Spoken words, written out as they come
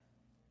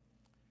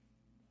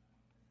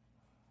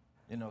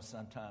You know,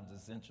 sometimes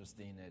it's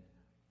interesting that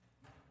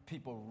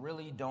people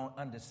really don't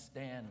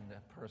understand a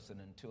person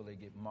until they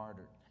get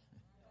martyred.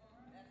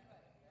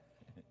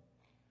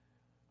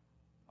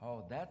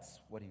 Oh, that's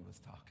what he was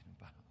talking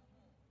about.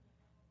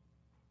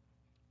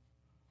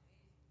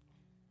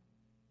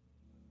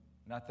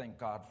 And I thank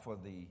God for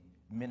the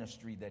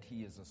ministry that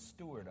he is a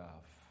steward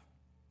of.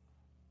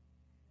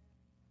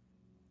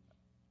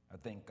 I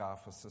thank God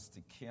for Sister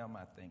Kim.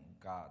 I thank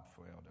God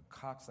for Elder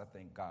Cox. I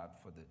thank God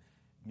for the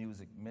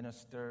music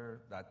minister.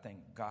 I thank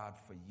God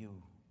for you.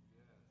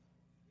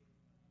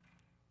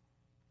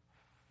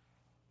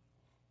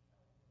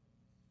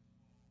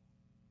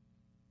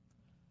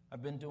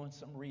 I've been doing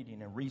some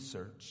reading and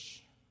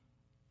research.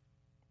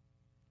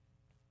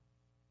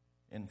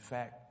 In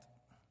fact,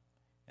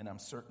 and I'm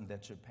certain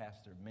that your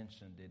pastor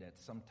mentioned it at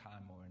some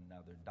time or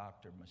another,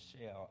 Dr.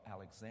 Michelle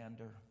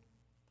Alexander,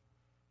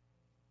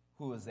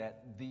 who is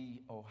at The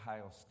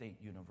Ohio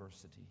State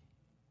University.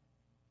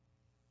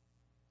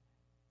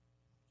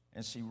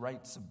 And she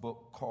writes a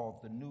book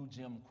called The New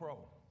Jim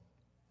Crow,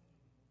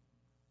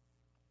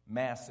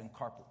 Mass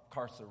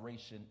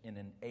Incarceration in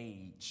an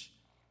Age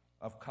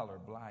of Color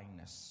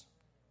Blindness.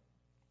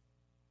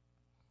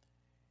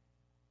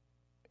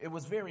 It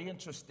was very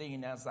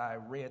interesting as I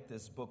read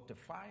this book to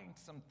find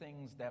some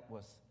things that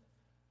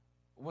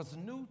was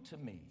new to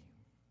me.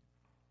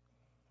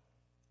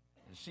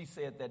 She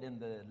said that in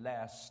the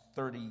last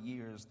 30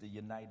 years, the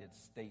United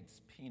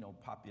States penal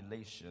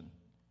population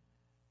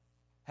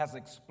has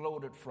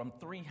exploded from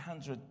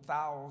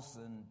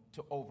 300,000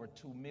 to over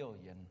 2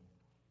 million,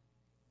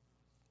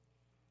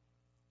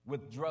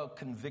 with drug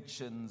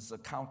convictions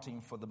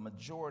accounting for the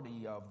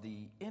majority of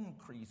the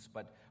increase.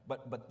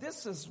 But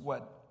this is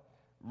what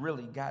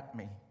really got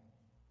me.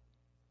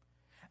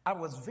 I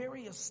was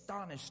very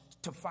astonished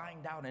to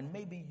find out, and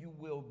maybe you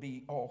will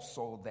be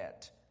also,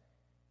 that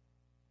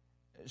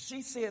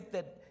she said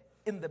that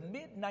in the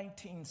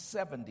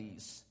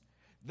mid-1970s,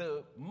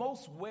 the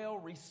most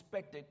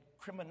well-respected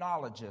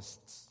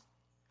criminologists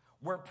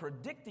were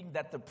predicting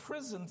that the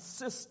prison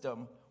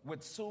system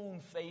would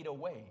soon fade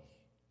away,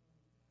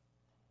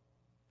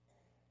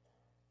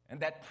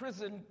 and that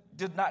prison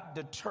did not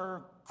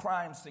deter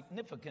crime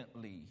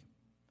significantly.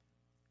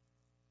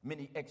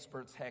 Many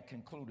experts had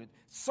concluded,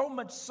 so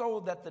much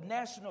so that the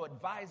National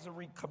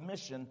Advisory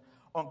Commission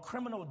on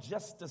Criminal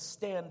Justice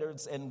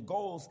Standards and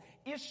Goals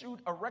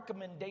issued a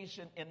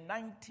recommendation in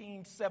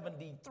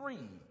 1973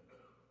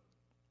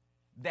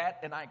 that,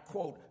 and I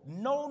quote,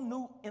 no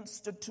new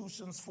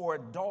institutions for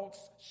adults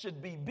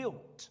should be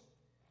built,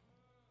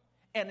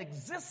 and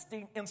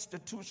existing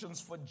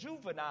institutions for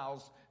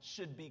juveniles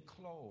should be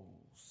closed.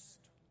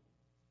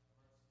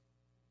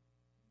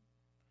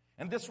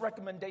 And this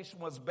recommendation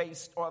was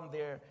based on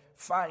their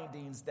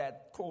findings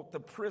that, quote, the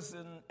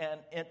prison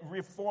and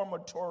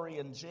reformatory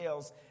and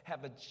jails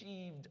have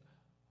achieved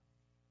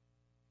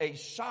a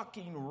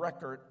shocking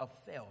record of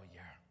failure.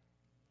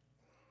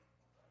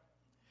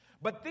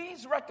 But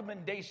these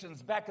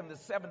recommendations back in the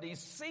 70s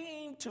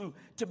seemed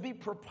to be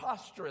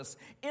preposterous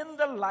in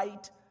the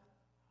light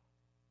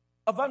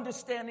of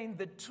understanding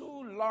the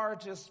two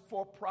largest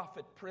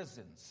for-profit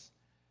prisons,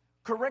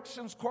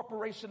 Corrections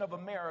Corporation of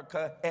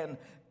America and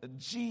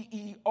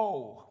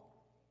GEO,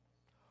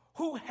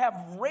 who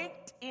have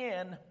raked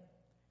in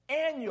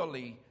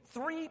annually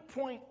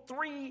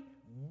 $3.3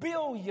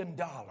 billion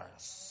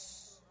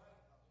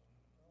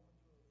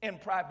in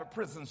private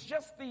prisons.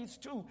 Just these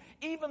two,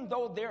 even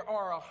though there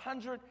are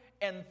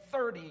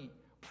 130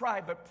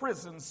 private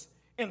prisons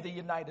in the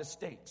United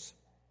States.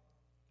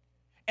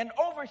 And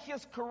over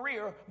his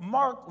career,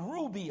 Mark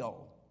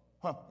Rubio,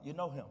 you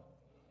know him,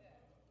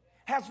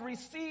 has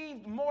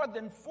received more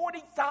than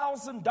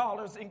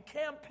 $40,000 in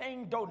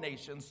campaign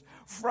donations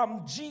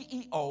from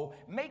GEO,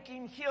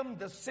 making him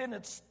the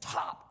Senate's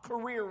top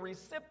career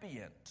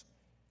recipient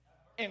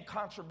in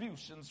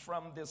contributions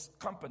from this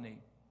company.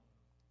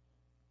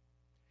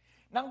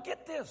 Now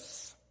get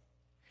this,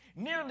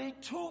 nearly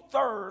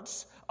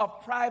 2/3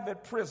 of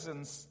private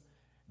prisons,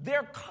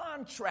 their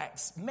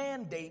contracts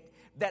mandate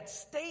that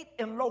state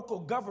and local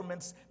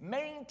governments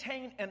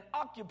maintain an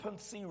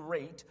occupancy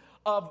rate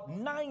of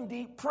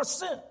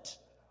 90%.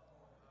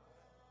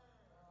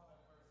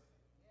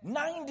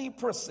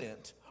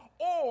 90%,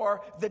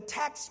 or the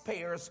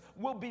taxpayers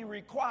will be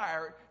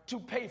required to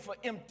pay for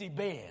empty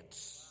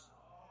beds.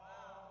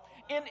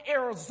 In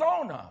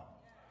Arizona,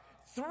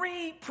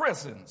 3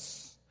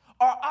 prisons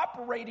are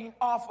operating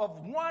off of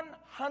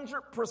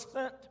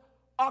 100%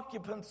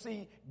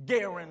 occupancy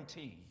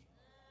guarantee.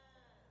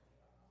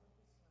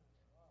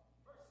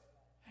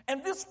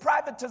 And this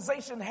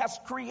privatization has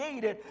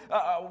created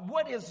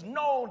what is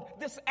known,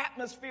 this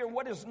atmosphere,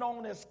 what is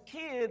known as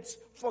kids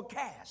for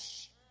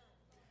cash.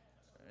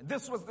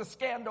 This was the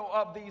scandal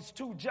of these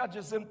 2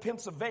 judges in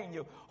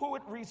Pennsylvania who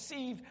had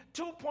received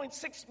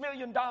 $2.6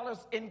 million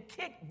in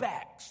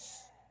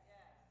kickbacks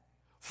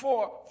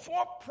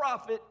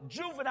for-profit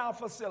juvenile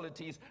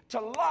facilities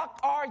to lock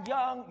our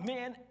young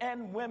men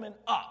and women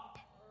up.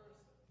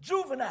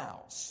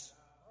 Juveniles.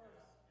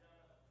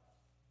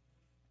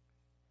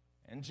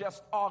 And In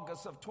just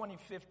August of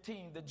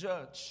 2015, the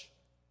judge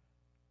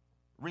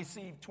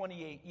received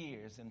 28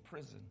 years in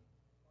prison.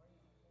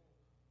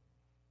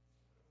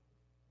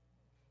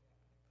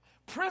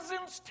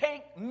 Prisons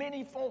take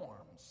many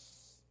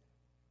forms.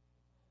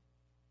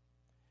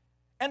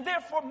 And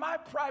therefore, my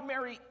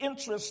primary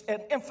interest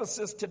and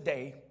emphasis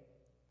today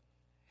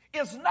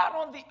is not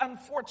on the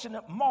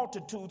unfortunate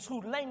multitudes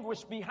who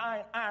languish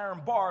behind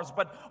iron bars,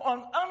 but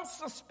on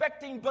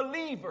unsuspecting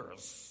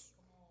believers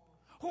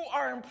who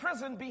are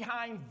imprisoned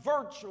behind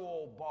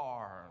virtual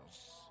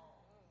bars.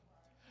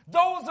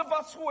 Those of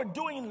us who are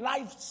doing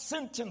life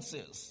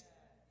sentences.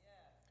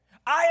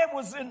 I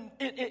was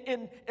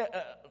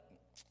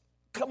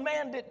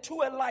commanded to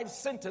a life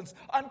sentence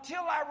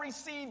until I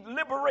received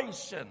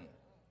liberation.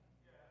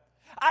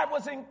 I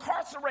was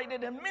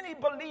incarcerated, and many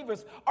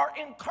believers are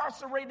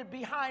incarcerated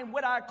behind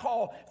what I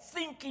call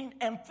thinking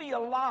and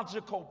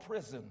theological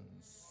prisons,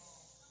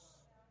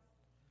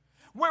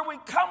 where we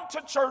come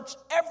to church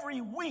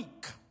every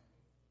week,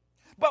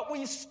 but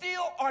we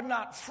still are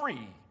not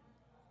free,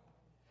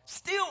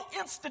 still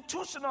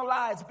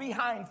institutionalized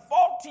behind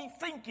faulty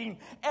thinking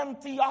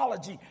and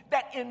theology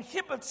that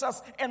inhibits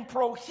us and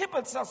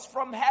prohibits us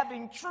from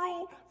having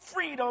true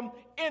freedom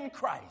in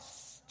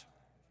Christ.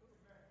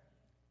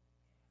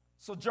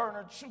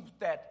 Sojourner Truth,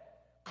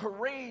 that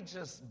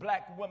courageous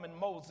black woman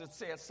Moses,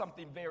 said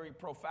something very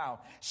profound.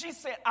 She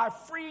said, I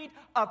freed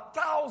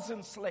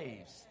 1,000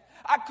 slaves.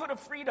 I could have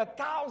freed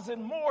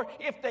 1,000 more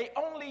if they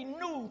only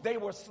knew they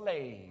were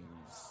slaves.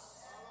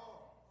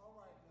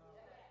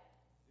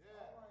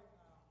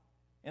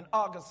 In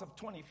August of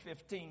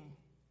 2015,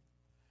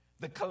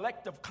 the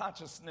collective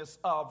consciousness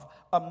of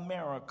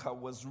America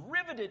was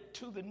riveted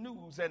to the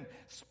news and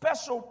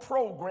special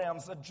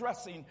programs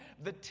addressing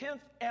the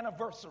 10th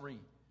anniversary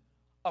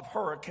of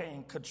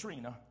Hurricane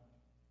Katrina.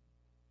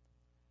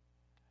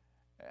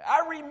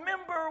 I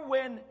remember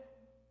when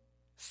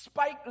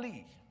Spike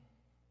Lee,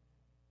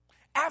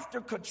 after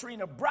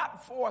Katrina,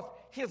 brought forth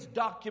his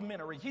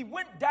documentary. He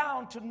went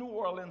down to New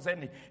Orleans,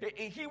 and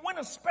he went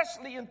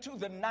especially into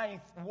the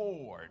 9th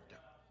Ward,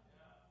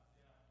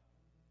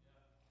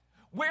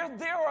 where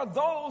there are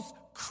those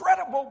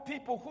credible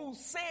people who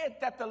said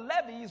that the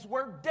levees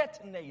were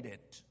detonated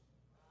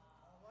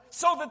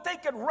so that they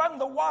could run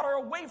the water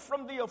away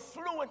from the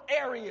affluent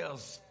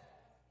areas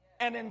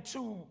and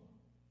into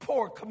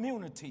poor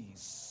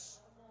communities.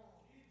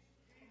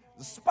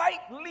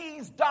 Spike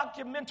Lee's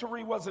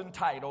documentary was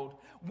entitled,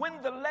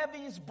 When the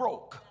Levees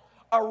Broke,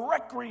 a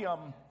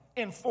Requiem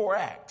in 4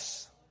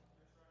 Acts.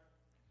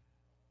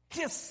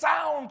 His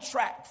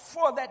soundtrack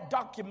for that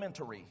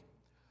documentary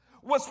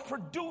was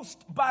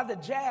produced by the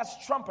jazz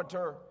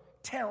trumpeter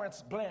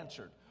Terrence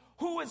Blanchard,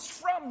 who is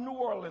from New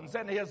Orleans,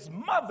 and his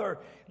mother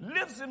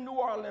lives in New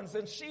Orleans,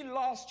 and she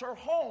lost her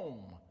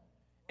home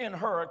in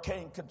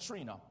Hurricane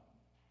Katrina.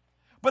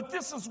 But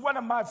this is one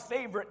of my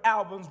favorite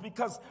albums,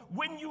 because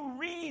when you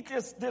read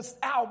this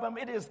album,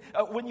 it is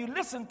when you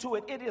listen to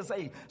it, it is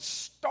a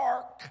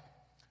stark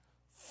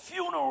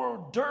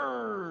funeral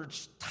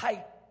dirge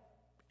type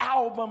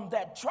album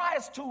that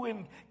tries to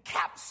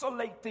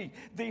encapsulate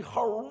the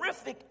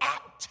horrific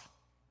act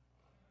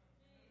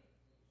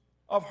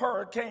of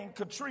Hurricane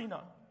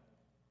Katrina.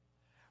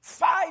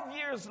 5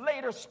 years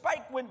later,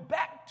 Spike went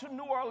back to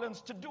New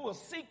Orleans to do a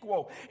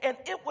sequel, and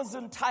it was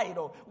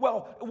entitled,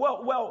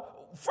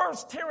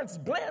 first Terrence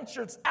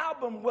Blanchard's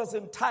album was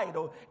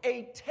entitled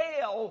A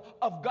Tale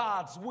of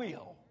God's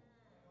Will.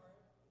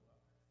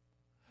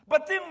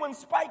 But then when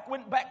Spike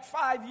went back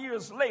 5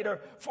 years later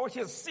for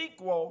his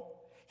sequel,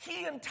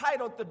 he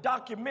entitled the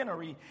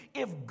documentary,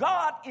 If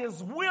God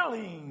is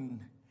Willing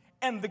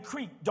and the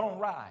Creek Don't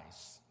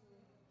Rise.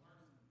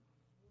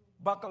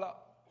 Buckle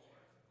up.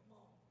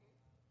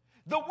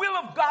 The will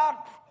of God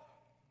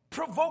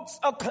provokes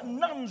a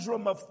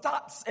conundrum of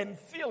thoughts and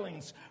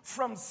feelings,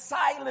 from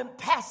silent,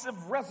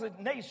 passive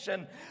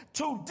resignation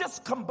to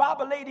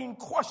discombobulating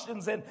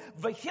questions and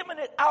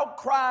vehement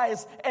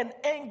outcries and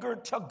anger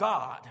to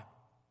God.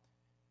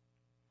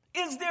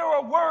 Is there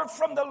a word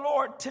from the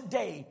Lord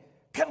today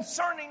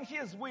concerning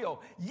his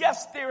will?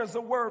 Yes, there is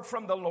a word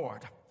from the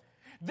Lord.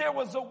 There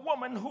was a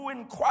woman who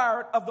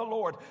inquired of the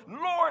Lord,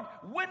 Lord,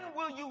 when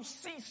will you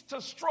cease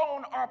to strew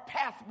our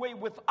pathway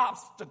with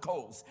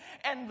obstacles?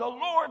 And the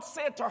Lord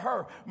said to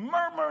her,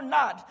 murmur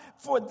not,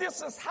 for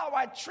this is how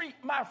I treat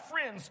my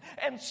friends.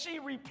 And she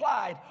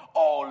replied,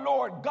 oh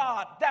Lord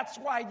God, that's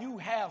why you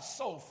have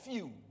so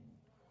few.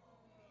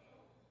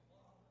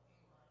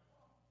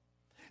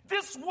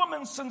 This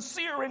woman's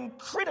sincere and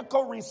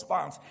critical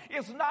response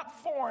is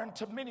not foreign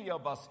to many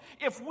of us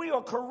if we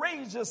are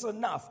courageous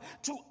enough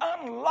to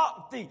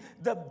unlock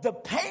the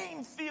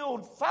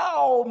pain-filled,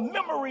 foul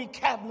memory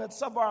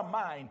cabinets of our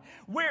mind,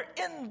 where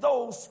in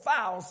those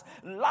files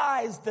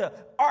lies the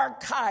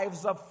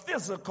archives of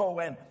physical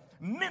and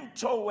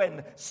mental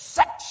and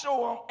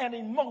sexual and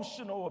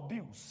emotional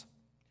abuse.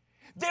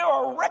 There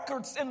are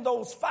records in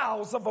those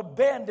files of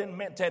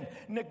abandonment and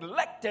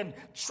neglect and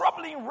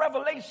troubling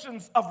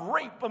revelations of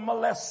rape and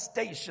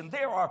molestation.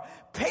 There are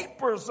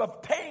papers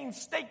of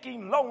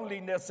painstaking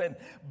loneliness and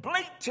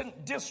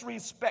blatant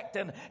disrespect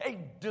and a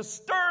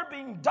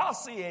disturbing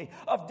dossier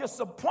of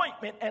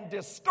disappointment and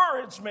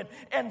discouragement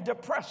and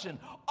depression,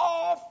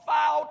 all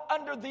filed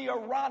under the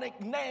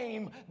ironic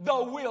name,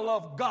 the will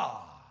of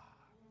God.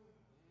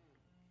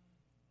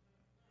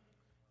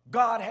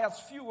 God has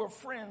fewer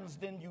friends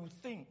than you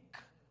think.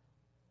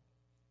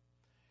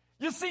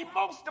 You see,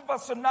 most of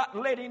us are not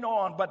letting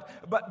on,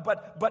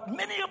 but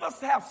many of us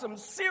have some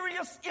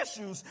serious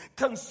issues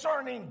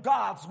concerning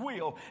God's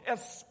will,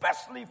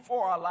 especially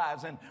for our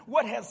lives and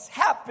what has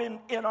happened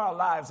in our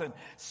lives. And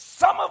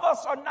some of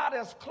us are not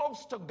as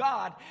close to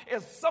God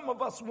as some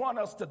of us want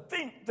us to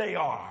think they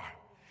are.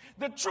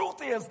 The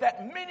truth is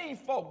that many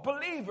folk,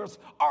 believers,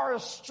 are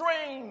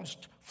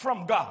estranged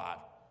from God.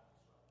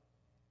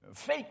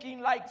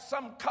 Faking like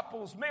some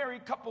couples,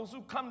 married couples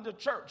who come to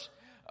church,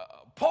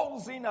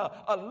 posing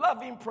a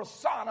loving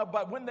persona,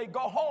 but when they go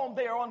home,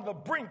 they are on the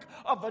brink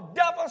of a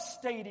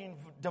devastating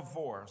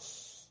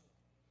divorce.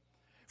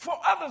 For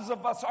others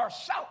of us, our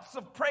shouts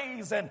of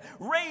praise and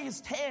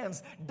raised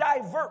hands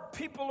divert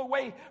people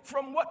away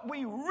from what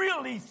we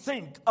really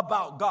think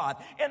about God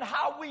and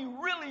how we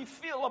really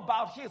feel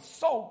about His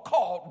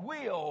so-called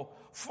will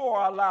for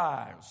our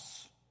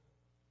lives.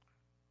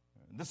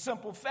 The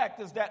simple fact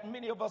is that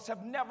many of us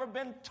have never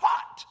been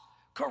taught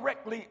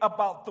correctly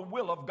about the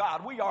will of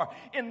God. We are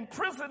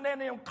imprisoned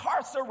and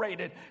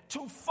incarcerated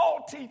to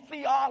faulty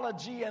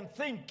theology and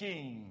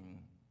thinking.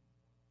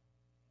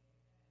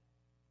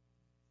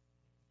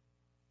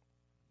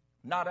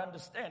 Not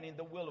understanding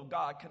the will of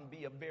God can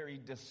be a very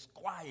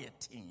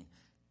disquieting,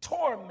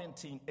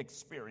 tormenting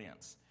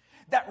experience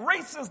that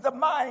races the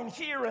mind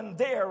here and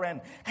there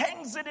and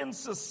hangs it in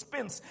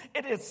suspense.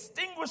 It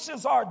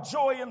extinguishes our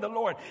joy in the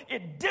Lord.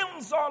 It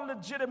dims our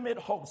legitimate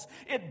hopes.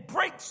 It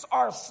breaks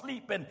our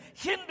sleep and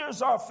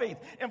hinders our faith.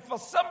 And for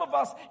some of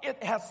us,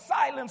 it has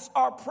silenced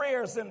our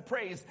prayers and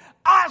praise.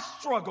 I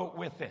struggled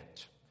with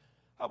it.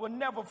 I will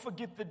never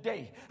forget the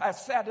day I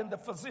sat in the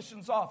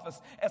physician's office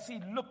as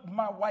he looked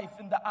my wife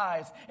in the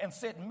eyes and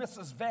said,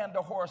 "Mrs.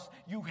 Vanderhorst,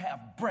 you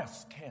have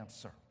breast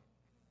cancer."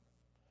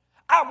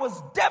 I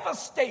was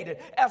devastated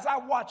as I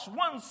watched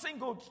one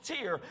single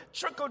tear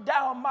trickle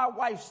down my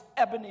wife's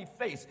ebony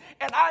face.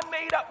 And I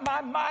made up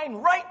my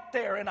mind right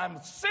there, and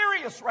I'm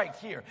serious right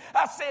here.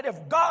 I said,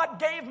 if God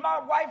gave my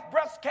wife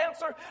breast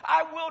cancer,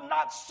 I will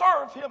not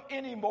serve Him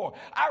anymore.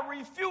 I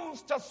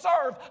refuse to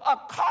serve a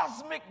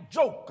cosmic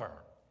joker.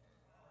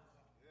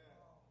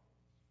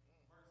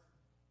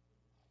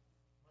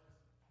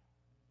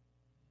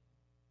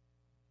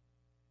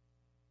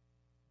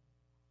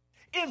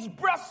 Is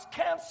breast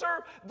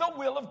cancer the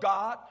will of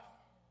God?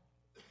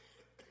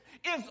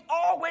 Is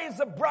always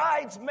a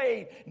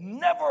bridesmaid,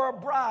 never a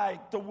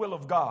bride, the will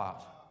of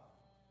God?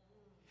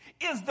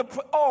 Is the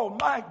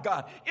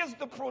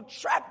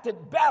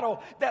protracted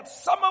battle that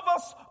some of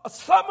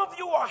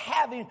you are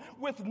having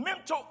with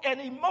mental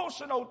and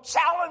emotional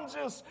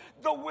challenges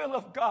the will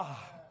of God?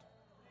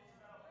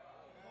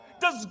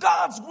 Does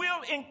God's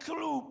will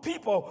include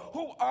people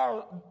who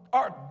are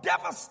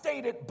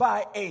devastated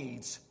by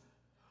AIDS?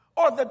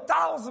 Or the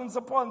thousands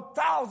upon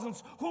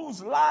thousands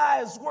whose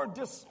lives were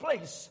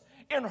displaced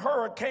in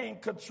Hurricane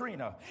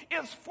Katrina?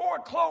 Is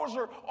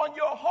foreclosure on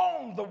your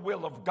home the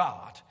will of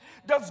God?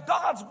 Does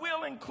God's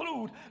will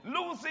include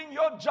losing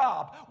your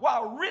job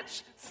while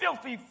rich,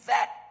 filthy,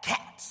 fat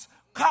cats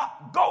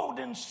cop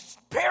golden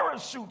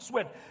parachutes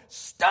with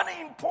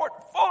stunning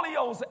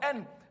portfolios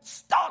and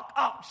stock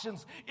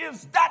options?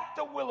 Is that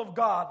the will of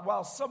God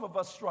while some of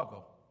us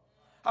struggle?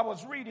 I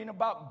was reading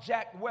about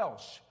Jack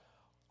Welch,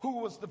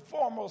 who was the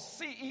former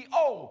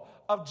CEO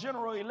of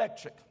General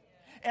Electric.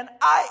 And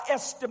I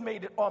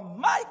estimated on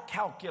my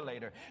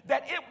calculator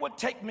that it would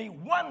take me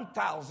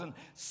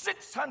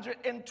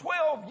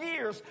 1,612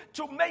 years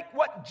to make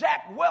what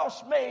Jack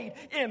Welch made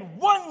in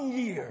 1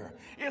 year.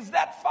 Is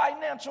that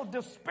financial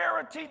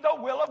disparity the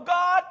will of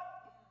God?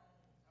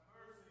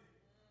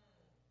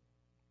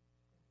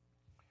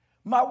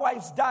 My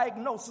wife's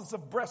diagnosis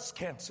of breast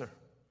cancer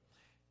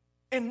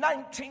in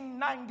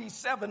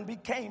 1997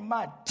 became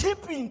my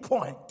tipping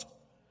point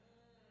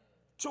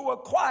to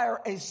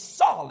acquire a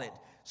solid,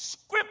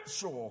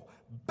 scriptural,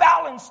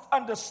 balanced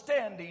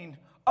understanding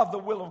of the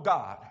will of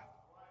God.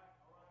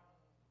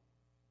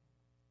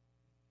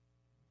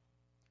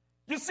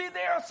 You see,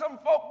 there are some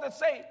folk that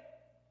say,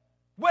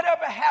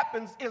 whatever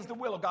happens is the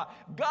will of God.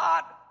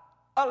 God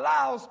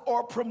allows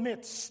or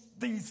permits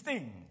these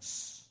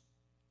things.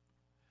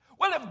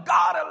 Well, if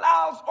God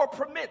allows or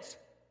permits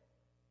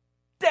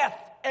death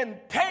and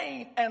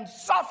pain and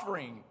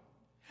suffering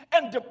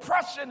and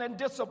depression and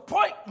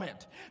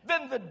disappointment,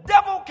 then the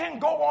devil can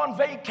go on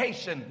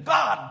vacation.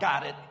 God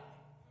got it.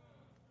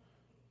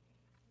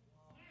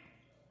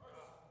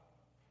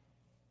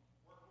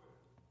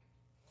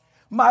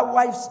 My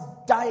wife's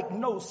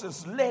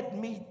diagnosis led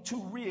me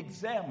to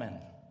re-examine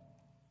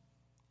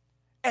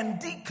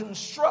and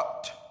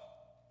deconstruct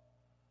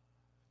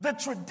the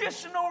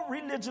traditional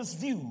religious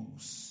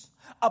views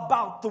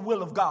about the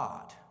will of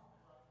God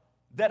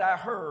that I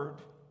heard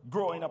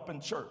growing up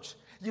in church.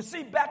 You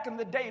see, back in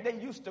the day,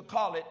 they used to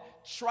call it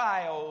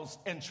trials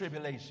and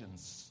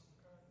tribulations.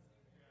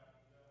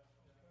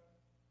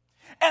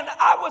 And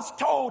I was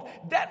told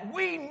that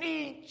we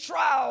need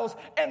trials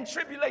and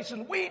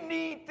tribulations. We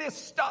need this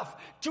stuff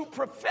to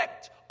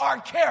perfect our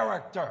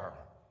character.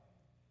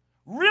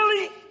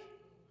 Really?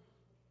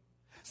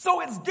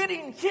 So it's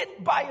getting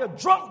hit by a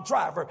drunk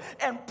driver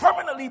and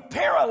permanently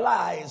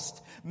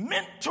paralyzed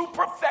meant to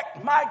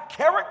perfect my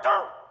character?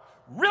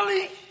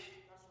 Really?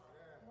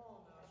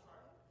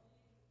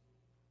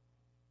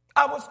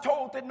 I was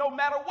told that no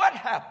matter what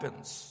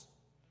happens,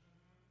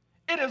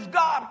 it is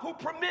God who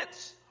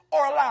permits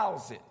or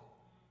allows it.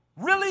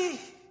 Really?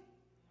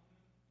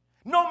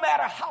 No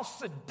matter how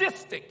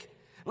sadistic,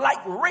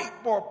 like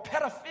rape or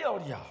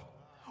pedophilia,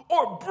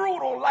 or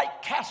brutal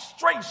like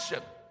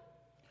castration,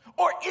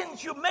 or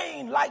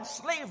inhumane like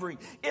slavery,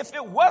 if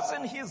it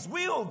wasn't his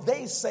will,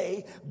 they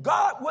say,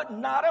 God would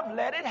not have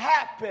let it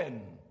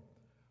happen.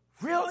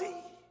 Really?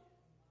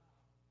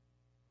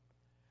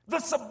 The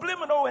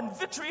subliminal and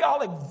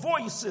vitriolic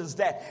voices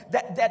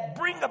that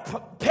bring a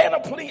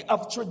panoply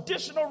of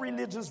traditional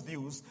religious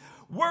views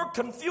were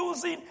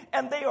confusing,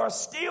 and they are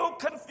still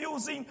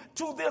confusing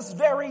to this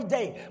very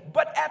day.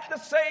 But at the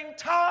same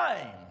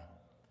time,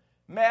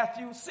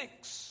 Matthew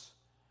 6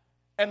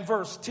 and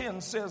verse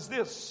 10 says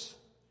this: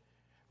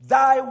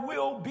 thy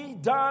will be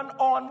done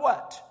on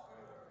what?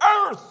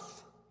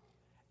 Earth,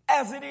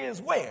 as it is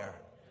where?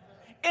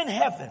 In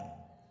heaven.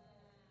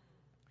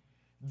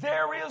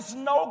 There is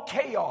no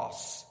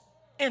chaos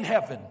in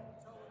heaven.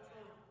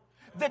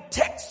 The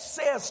text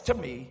says to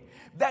me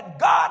that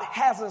God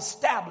has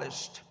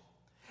established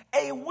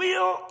a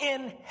will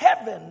in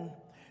heaven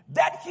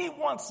that he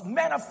wants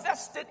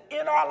manifested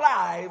in our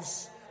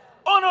lives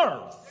on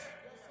earth.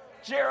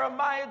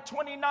 Jeremiah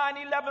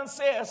 29:11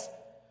 says,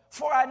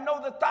 for I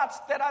know the thoughts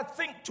that I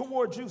think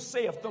toward you,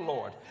 saith the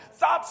Lord.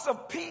 Thoughts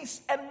of peace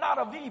and not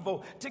of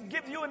evil, to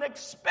give you an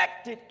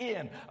expected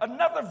end.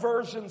 Another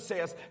version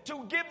says,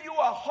 to give you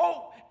a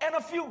hope and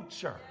a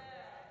future.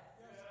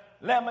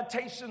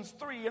 Lamentations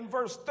 3 and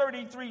verse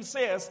 33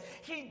 says,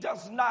 he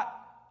does not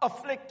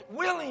afflict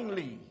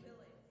willingly,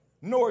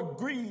 nor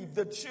grieve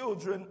the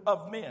children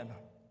of men.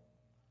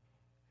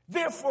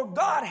 Therefore,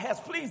 God has,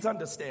 please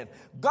understand,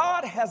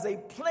 God has a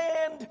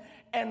planned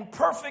and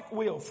perfect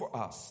will for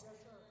us.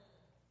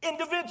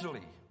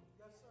 Individually,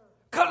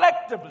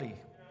 collectively,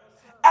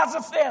 as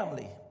a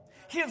family.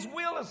 His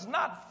will is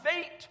not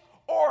fate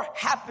or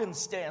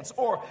happenstance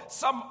or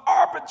some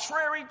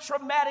arbitrary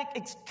traumatic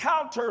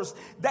encounters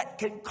that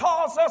can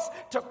cause us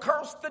to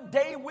curse the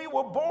day we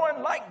were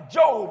born like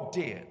Job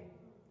did.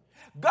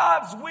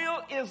 God's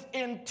will is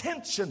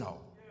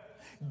intentional,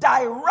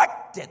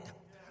 directed,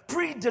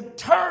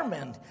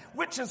 predetermined,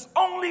 which is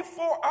only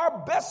for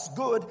our best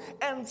good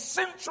and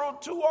central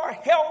to our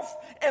health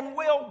and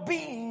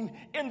well-being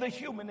in the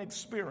human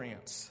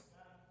experience.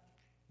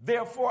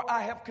 Therefore,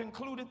 I have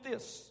concluded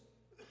this,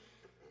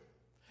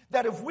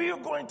 that if we are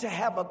going to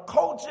have a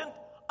cogent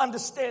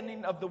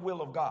understanding of the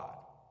will of God,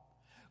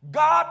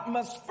 God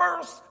must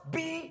first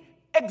be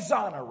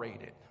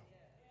exonerated.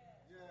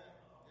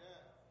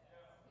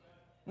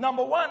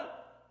 Number one,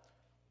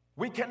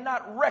 we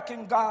cannot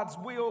reckon God's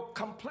will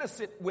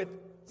complicit with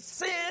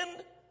sin,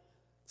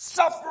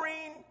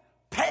 suffering,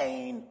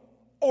 pain,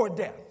 or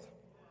death.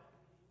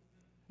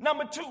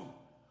 Number two,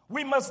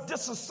 we must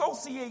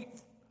disassociate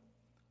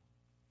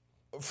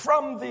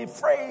from the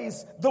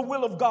phrase, the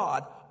will of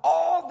God,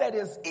 all that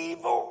is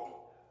evil,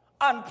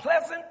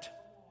 unpleasant,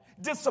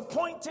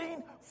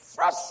 disappointing,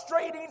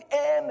 frustrating,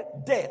 and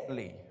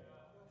deadly.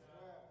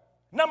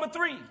 Number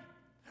three,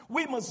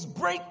 we must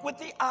break with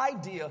the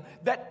idea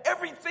that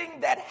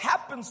everything that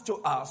happens to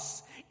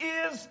us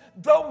is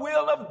the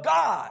will of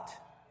God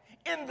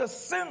in the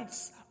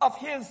sense of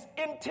his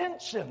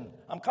intention.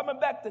 I'm coming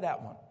back to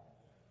that one.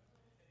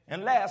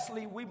 And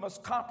lastly, we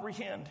must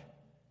comprehend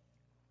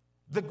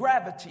the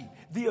gravity,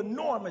 the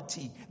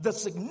enormity, the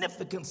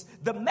significance,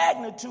 the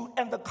magnitude,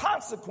 and the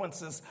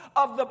consequences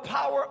of the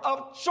power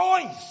of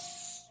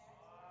choice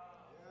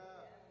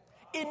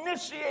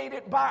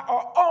initiated by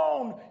our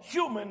own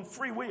human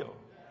free will.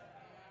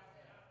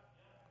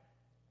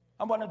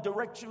 I want to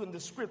direct you in the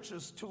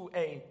scriptures to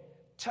a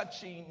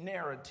touching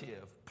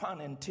narrative, pun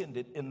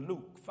intended, in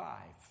Luke 5.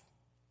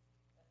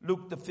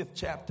 Luke, the 5th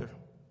chapter.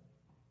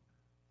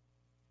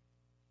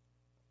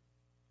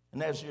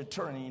 And as you're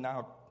turning,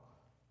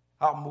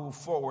 I'll move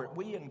forward.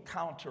 We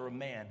encounter a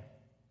man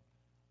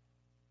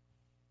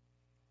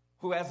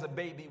who, as a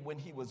baby, when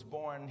he was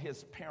born,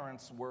 his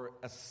parents were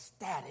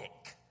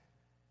ecstatic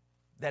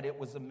that it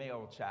was a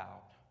male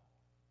child.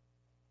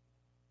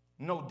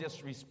 No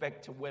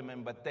disrespect to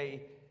women, but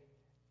they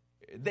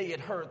had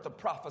heard the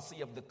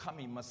prophecy of the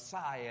coming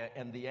Messiah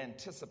and the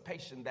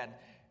anticipation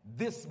that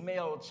this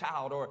male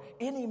child or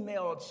any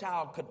male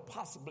child could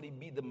possibly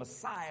be the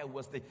Messiah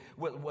was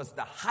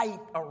the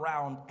hype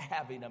around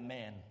having a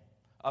male.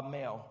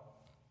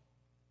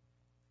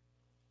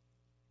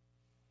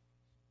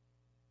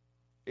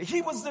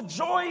 He was the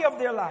joy of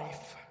their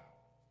life.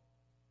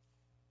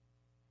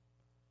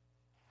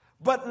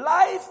 But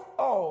life,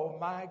 oh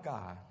my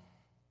God,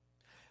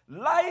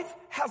 life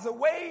has a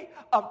way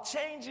of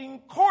changing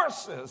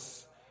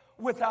courses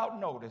without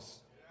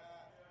notice.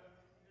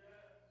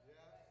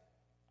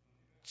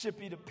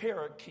 Chippy the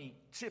parakeet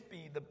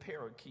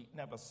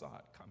never saw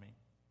it coming.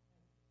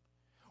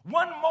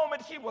 One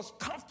moment he was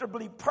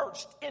comfortably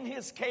perched in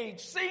his cage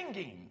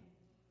singing.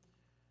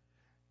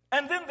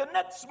 And then the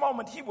next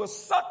moment he was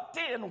sucked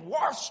in,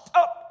 washed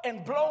up,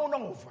 and blown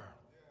over.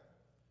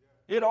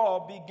 It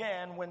all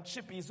began when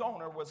Chippy's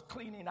owner was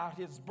cleaning out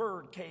his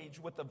bird cage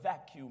with a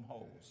vacuum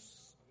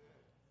hose.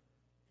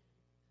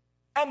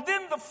 And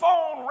then the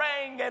phone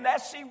rang, and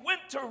as she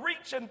went to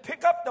reach and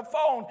pick up the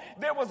phone,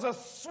 there was a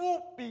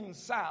swooping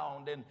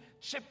sound, and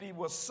Chippy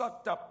was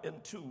sucked up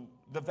into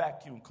the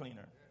vacuum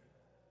cleaner.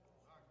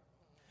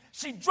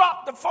 She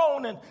dropped the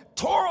phone and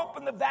tore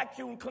open the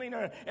vacuum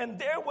cleaner, and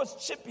there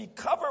was Chippy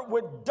covered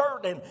with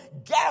dirt and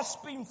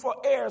gasping for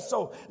air.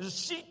 So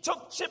she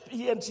took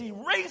Chippy and she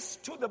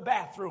raced to the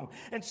bathroom,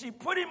 and she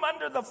put him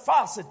under the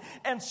faucet,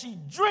 and she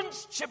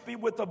drenched Chippy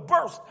with a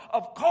burst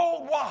of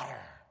cold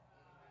water.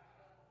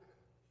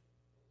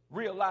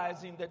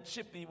 Realizing that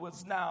Chippy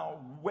was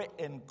now wet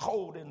and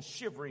cold and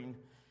shivering,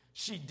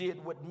 she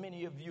did what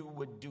many of you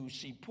would do.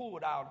 She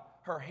pulled out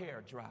her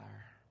hairdryer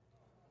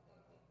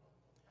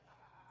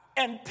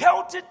and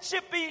pelted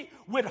Chippy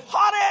with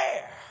hot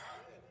air.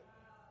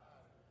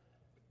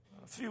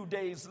 A few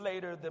days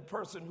later, the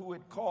person who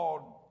had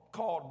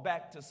called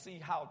back to see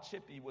how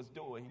Chippy was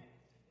doing.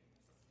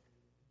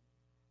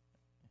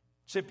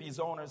 Chippy's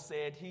owner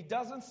said, "He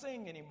doesn't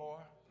sing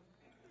anymore.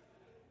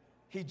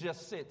 He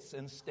just sits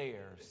and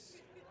stares."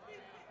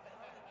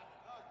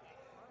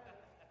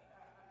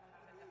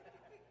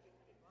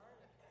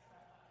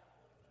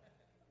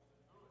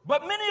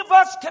 But many of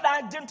us can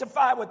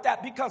identify with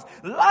that, because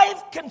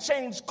life can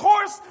change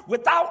course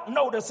without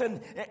notice,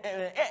 and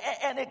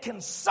it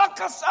can suck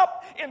us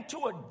up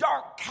into a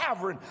dark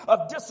cavern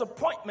of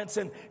disappointments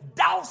and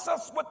douse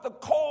us with the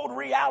cold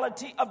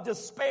reality of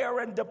despair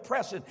and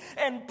depression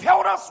and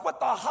pelt us with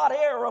the hot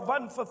air of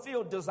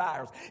unfulfilled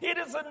desires. It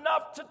is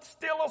enough to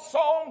steal a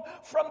song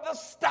from the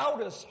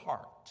stoutest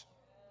heart.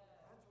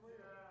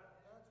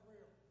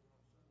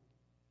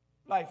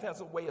 Life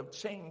has a way of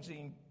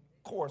changing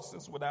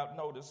courses without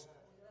notice.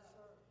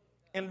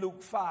 In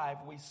Luke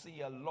 5, we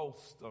see a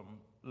loathsome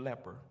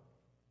leper.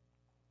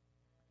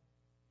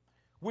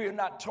 We are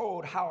not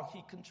told how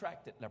he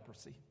contracted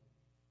leprosy,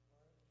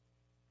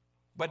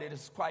 but it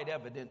is quite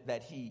evident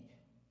that he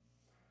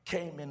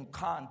came in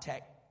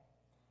contact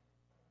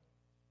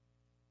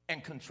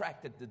and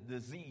contracted the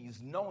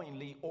disease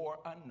knowingly or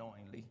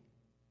unknowingly.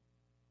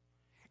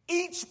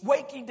 Each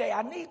waking day,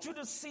 I need you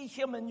to see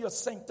him in your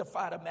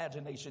sanctified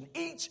imagination.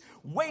 Each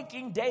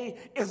waking day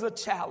is a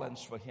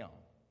challenge for him.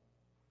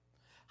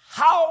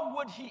 How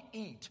would he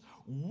eat?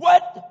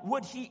 What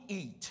would he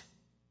eat?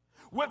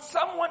 Would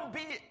someone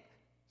be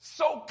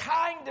so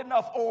kind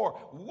enough or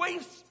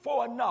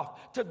wasteful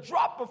enough to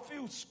drop a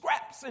few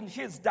scraps in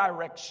his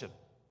direction?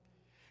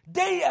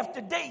 Day after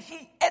day,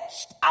 he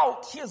etched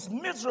out his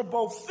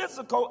miserable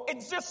physical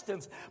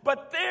existence,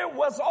 but there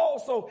was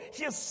also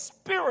his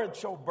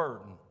spiritual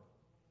burden.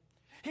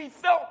 He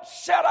felt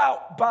shut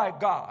out by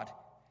God,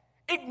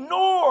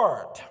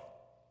 ignored,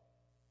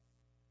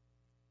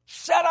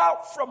 shut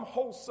out from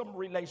wholesome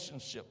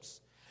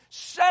relationships,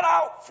 shut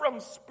out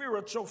from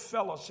spiritual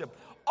fellowship,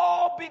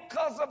 all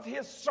because of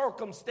his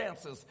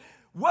circumstances.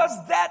 Was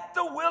that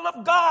the will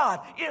of God?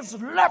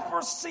 Is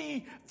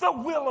leprosy the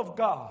will of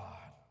God?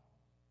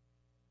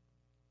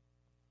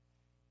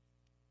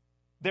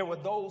 There were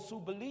those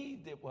who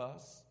believed it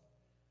was,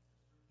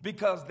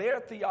 because their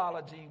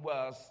theology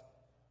was,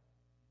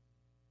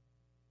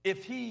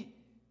 if he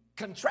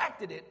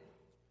contracted it,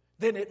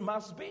 then it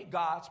must be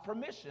God's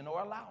permission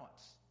or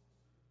allowance.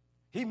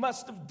 He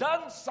must have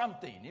done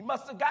something. He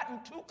must have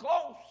gotten too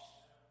close.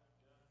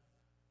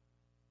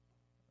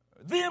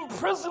 The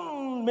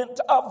imprisonment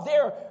of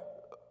their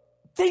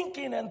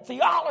thinking and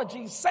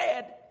theology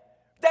said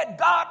that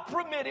God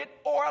permitted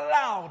or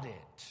allowed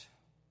it.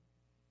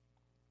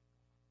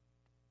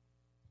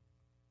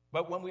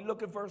 But when we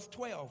look at verse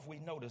 12, we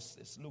notice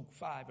this. Luke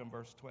 5 and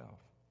verse 12.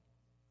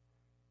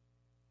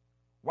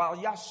 While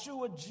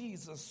Yeshua,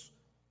 Jesus,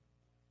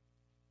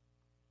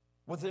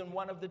 was in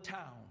one of the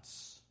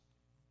towns,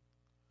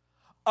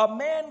 a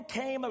man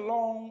came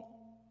along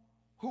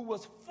who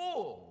was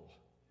full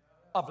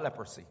of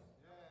leprosy.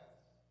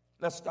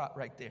 Let's start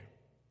right there.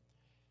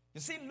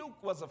 You see,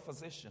 Luke was a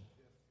physician.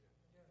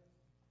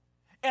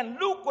 And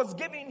Luke was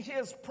giving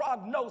his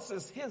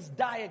prognosis, his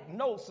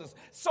diagnosis.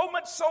 So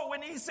much so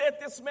when he said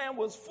this man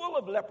was full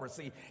of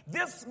leprosy,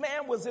 this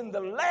man was in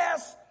the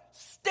last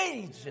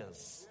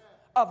stages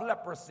of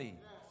leprosy.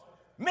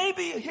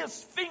 Maybe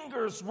his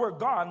fingers were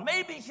gone.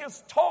 Maybe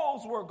his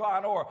toes were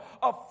gone, or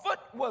a foot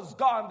was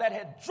gone that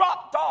had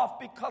dropped off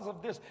because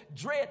of this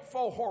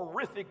dreadful,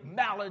 horrific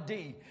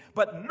malady.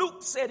 But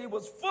Luke said he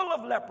was full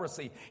of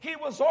leprosy. He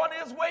was on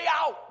his way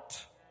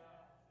out.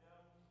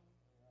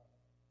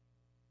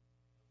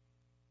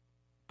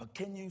 But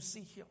can you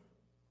see him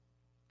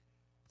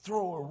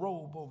throw a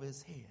robe over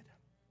his head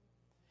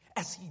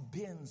as he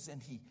bends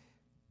and he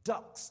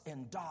ducks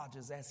and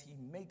dodges as he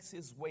makes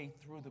his way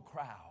through the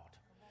crowd?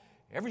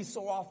 Every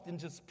so often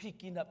just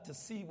peeking up to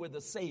see where the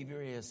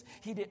Savior is.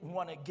 He didn't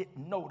want to get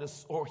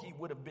noticed or he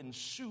would have been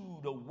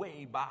shooed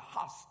away by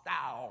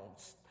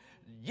hostiles,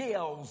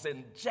 yells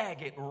and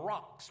jagged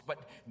rocks. But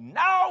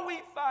now we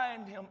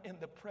find him in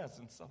the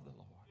presence of the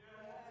Lord.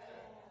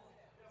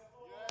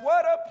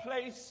 What a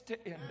place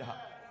to end up.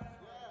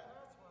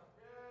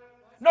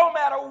 No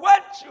matter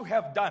what you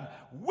have done,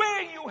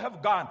 where you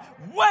have gone,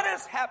 what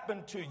has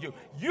happened to you,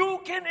 you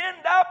can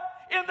end up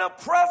in the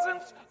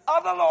presence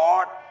of the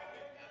Lord.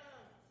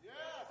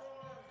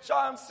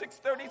 John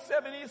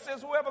 6:37, he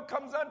says, whoever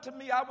comes unto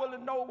me, I will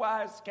in no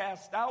wise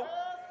cast out.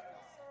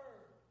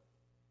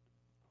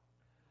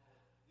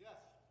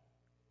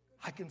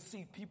 I can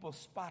see people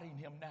spotting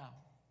him now,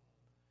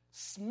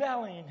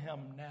 smelling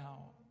him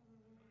now.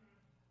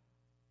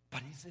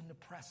 But he's in the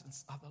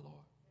presence of the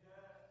Lord.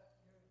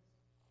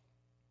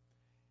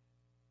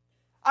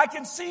 I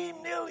can see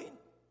him kneeling,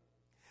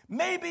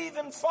 maybe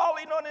even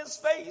falling on his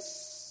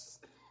face.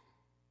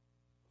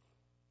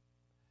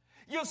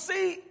 You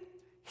see,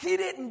 he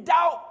didn't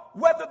doubt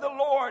whether the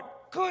Lord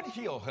could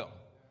heal him.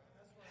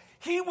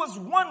 He was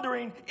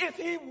wondering if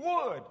he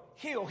would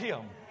heal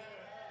him.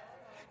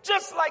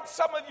 Just like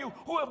some of you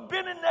who have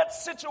been in that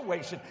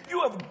situation,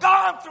 you have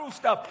gone through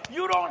stuff.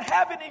 You don't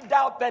have any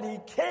doubt that he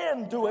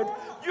can do it.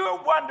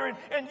 You're wondering,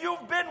 and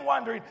you've been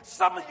wondering.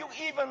 Some of you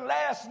even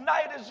last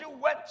night as you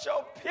wet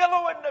your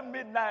pillow in the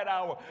midnight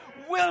hour,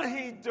 will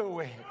he do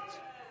it?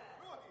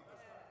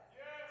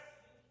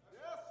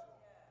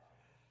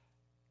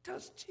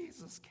 Does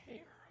Jesus care?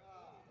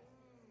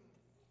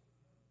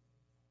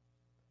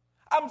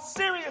 I'm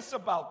serious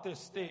about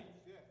this thing.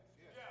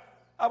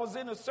 I was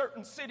in a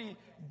certain city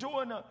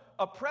doing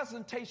a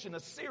presentation, a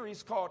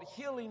series called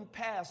Healing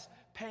Past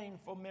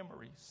Painful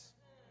Memories.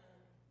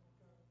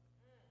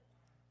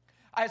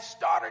 I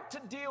started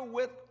to deal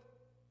with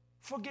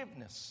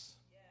forgiveness.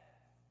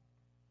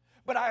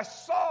 But I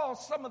saw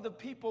some of the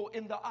people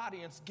in the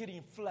audience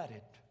getting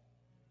flooded.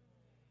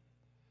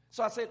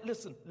 So I said,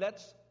 listen,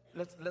 let's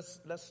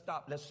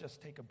stop. Let's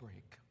just take a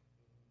break.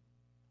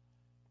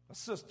 A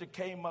sister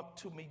came up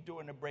to me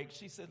during the break.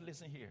 She said,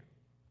 listen here.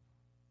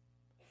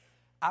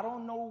 I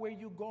don't know where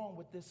you're going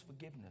with this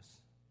forgiveness,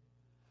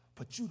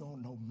 but you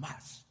don't know my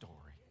story.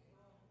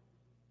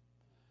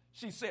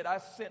 She said, I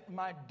sent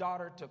my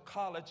daughter to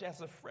college as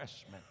a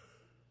freshman.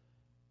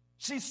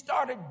 She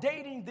started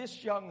dating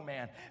this young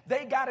man.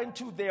 They got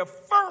into their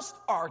first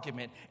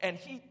argument, and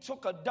he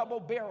took a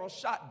double-barrel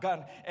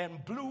shotgun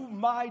and blew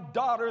my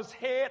daughter's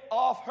head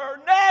off her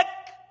neck.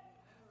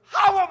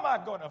 How am I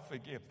going to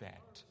forgive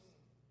that?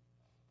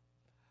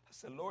 I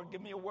said, Lord,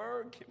 give me a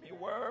word, give me a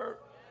word,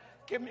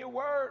 give me a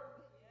word.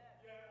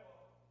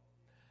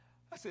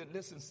 I said,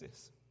 listen,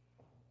 sis,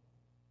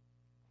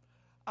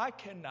 I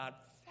cannot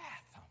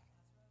fathom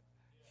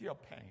your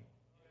pain.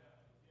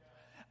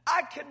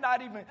 I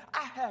cannot even,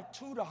 I have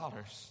 2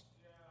 daughters,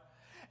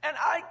 and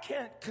I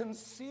can't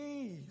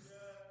conceive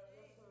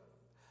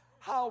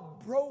how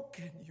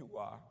broken you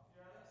are.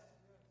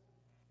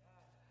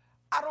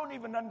 I don't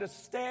even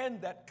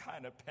understand that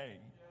kind of pain.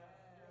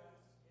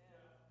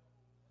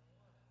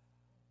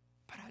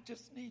 But I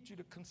just need you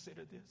to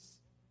consider this.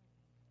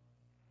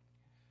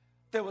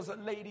 There was a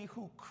lady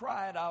who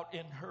cried out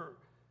in her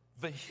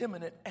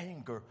vehement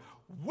anger,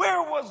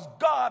 where was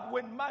God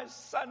when my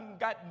son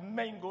got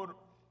mangled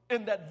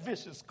in that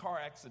vicious car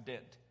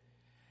accident?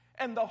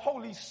 And the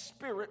Holy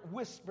Spirit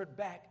whispered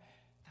back,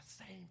 the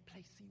same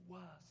place he was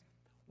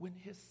when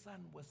his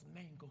son was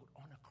mangled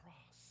on a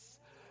cross.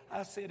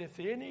 I said, if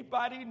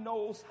anybody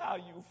knows how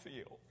you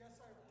feel,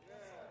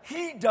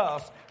 he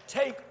does.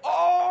 Take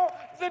all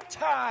the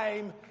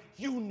time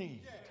you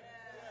need.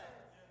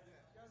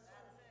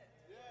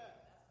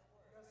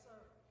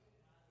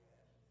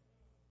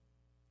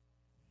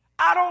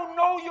 I don't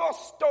know your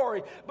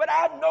story, but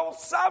I know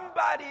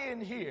somebody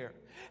in here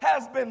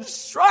has been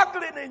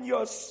struggling in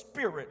your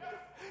spirit.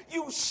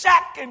 You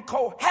shack and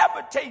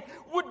cohabitate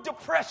with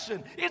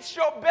depression. It's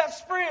your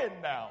best friend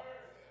now.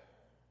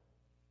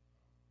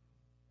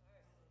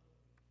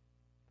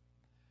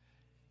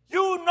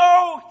 You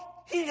know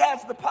he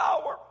has the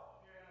power.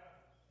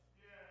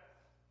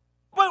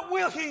 But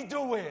will he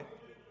do it?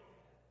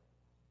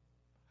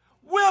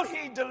 Will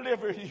he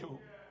deliver you?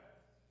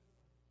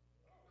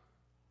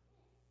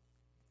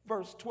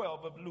 Verse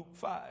 12 of Luke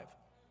 5.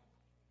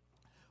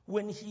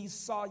 When he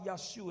saw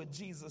Yeshua,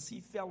 Jesus,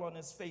 he fell on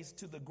his face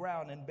to the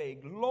ground and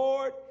begged,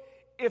 Lord,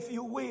 if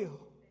you will,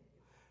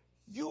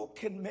 you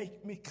can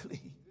make me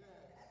clean.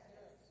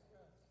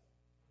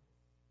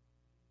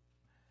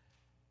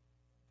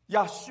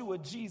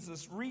 Yeshua,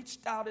 Jesus,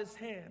 reached out his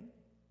hand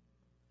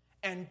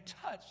and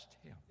touched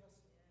him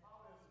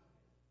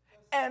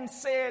and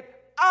said,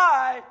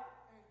 I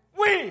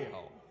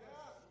will.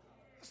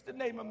 That's the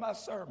name of my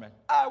sermon.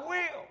 I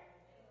will.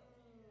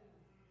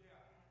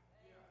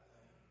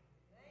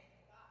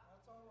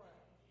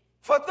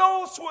 For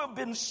those who have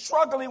been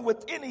struggling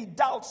with any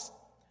doubts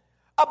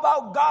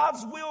about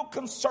God's will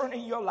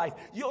concerning your life,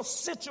 your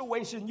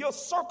situation, your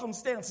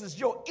circumstances,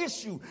 your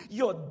issue,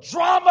 your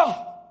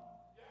drama,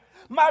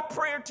 my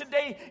prayer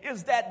today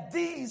is that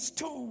these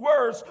two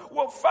words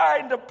will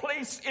find a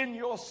place in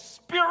your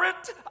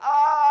spirit.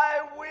 I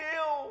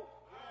will.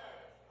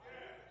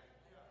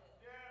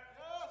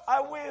 I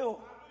will.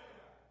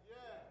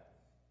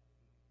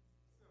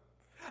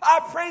 I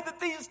pray that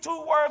these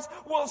two words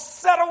will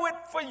settle it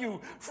for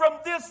you from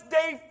this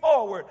day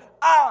forward.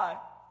 I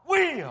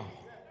will.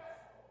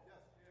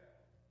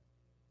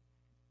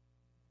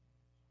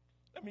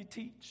 Let me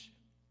teach.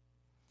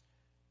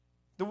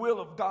 The will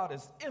of God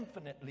is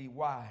infinitely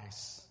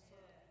wise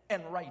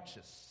and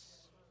righteous.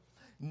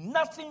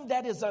 Nothing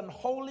that is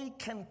unholy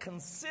can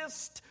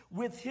consist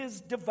with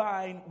his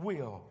divine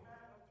will.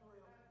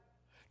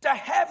 To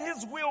have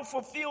his will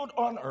fulfilled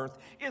on earth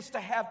is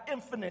to have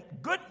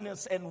infinite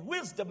goodness and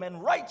wisdom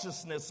and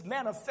righteousness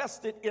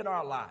manifested in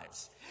our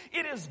lives.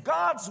 It is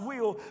God's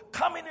will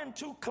coming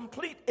into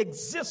complete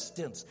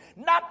existence,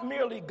 not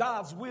merely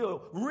God's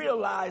will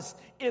realized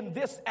in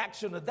this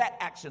action or that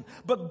action,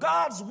 but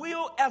God's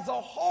will as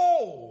a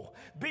whole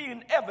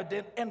being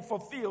evident and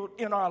fulfilled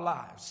in our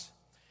lives.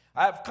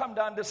 I've come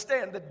to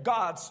understand that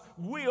God's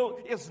will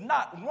is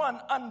not one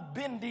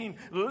unbending,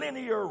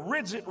 linear,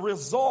 rigid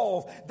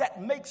resolve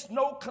that makes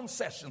no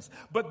concessions.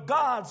 But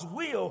God's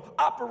will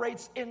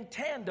operates in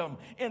tandem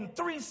in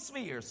three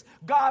spheres: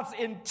 God's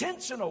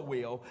intentional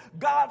will,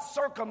 God's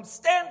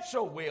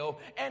circumstantial will,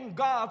 and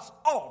God's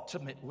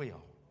ultimate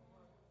will.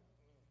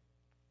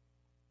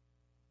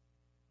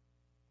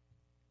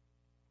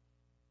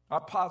 I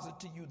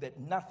posit to you that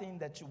nothing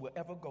that you will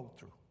ever go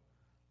through,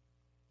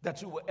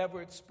 that you will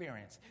ever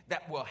experience,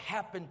 that will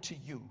happen to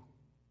you,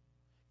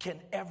 can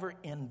ever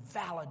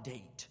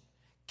invalidate,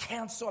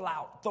 cancel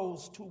out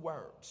those two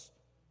words.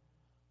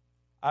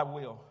 I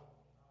will.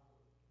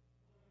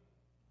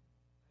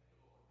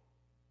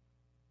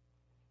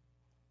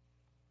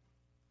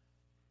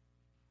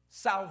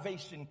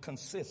 Salvation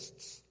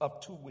consists of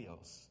two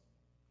wills: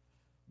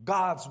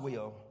 God's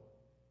will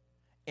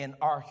and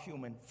our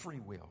human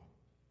free will.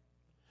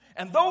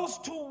 And those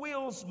two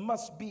wills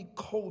must be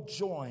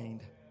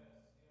co-joined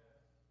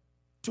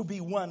to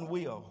be one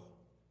will.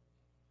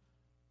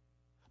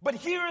 But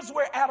here's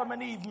where Adam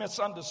and Eve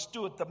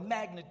misunderstood the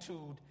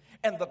magnitude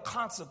and the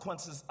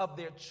consequences of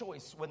their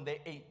choice when they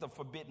ate the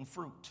forbidden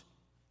fruit.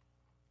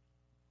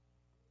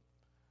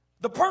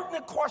 The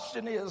pertinent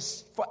question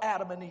is for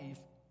Adam and Eve,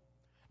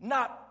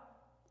 not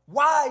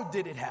why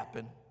did it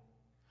happen,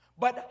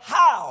 but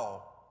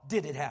how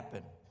did it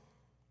happen?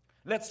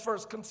 Let's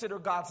first consider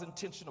God's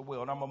intentional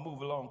will, and I'm going to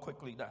move along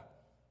quickly now.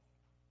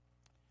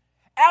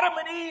 Adam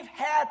and Eve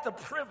had the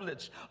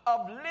privilege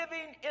of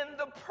living in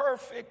the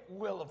perfect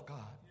will of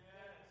God.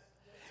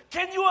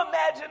 Can you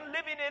imagine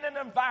living in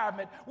an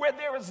environment where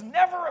there is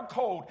never a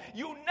cold,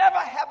 you never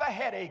have a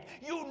headache,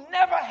 you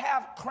never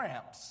have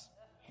cramps?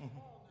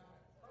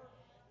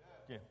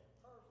 Yeah.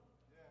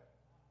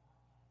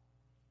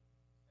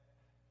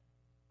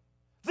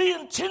 The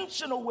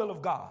intentional will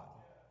of God.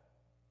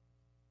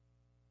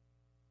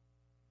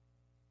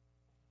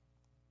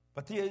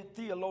 But the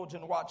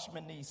theologian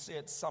Watchman Nee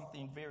said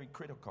something very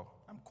critical.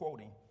 I'm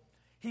quoting.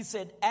 He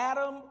said,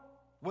 Adam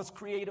was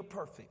created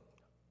perfect.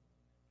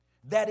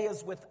 That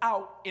is,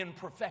 without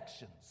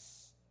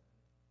imperfections.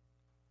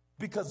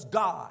 Because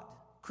God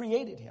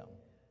created him.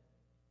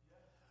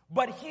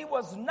 But he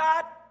was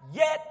not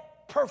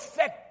yet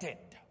perfected.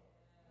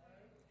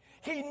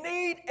 He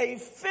needed a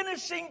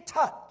finishing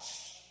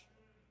touch.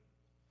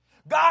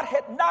 God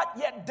had not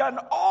yet done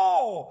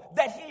all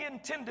that he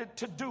intended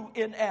to do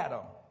in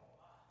Adam.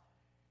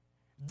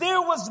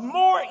 There was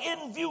more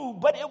in view,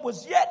 but it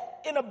was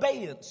yet in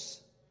abeyance.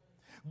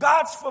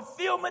 God's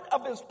fulfillment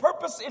of his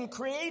purpose in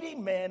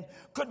creating man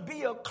could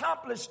be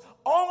accomplished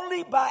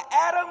only by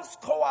Adam's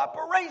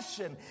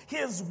cooperation,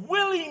 his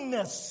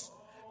willingness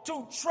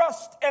to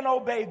trust and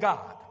obey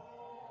God.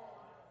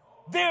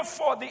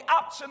 Therefore, the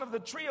option of the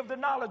tree of the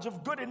knowledge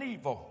of good and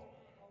evil,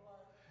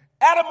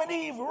 Adam and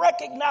Eve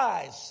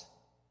recognized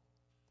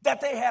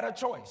that they had a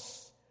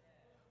choice,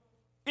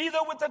 either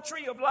with the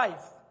tree of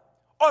life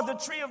or the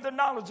tree of the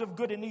knowledge of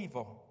good and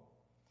evil.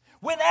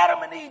 When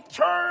Adam and Eve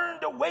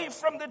turned away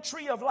from the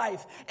tree of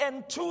life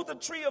and to the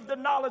tree of the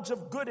knowledge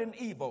of good and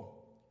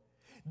evil,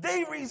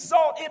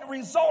 it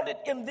resulted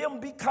in them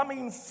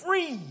becoming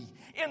free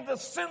in the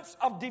sense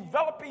of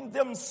developing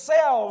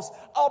themselves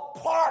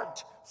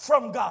apart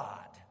from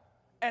God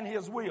and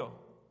his will.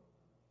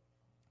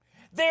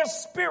 Their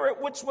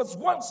spirit, which was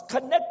once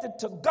connected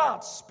to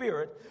God's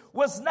spirit,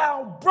 was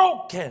now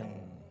broken.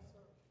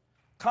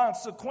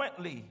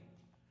 Consequently,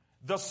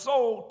 the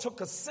soul took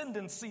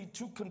ascendancy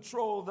to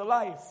control the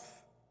life.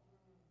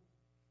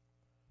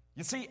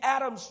 You see,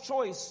 Adam's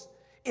choice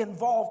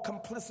involved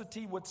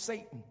complicity with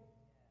Satan.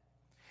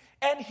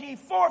 And he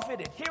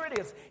forfeited, here it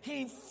is,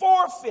 he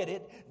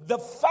forfeited the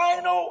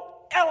final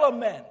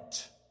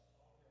element.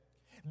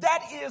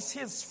 That is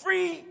his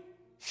free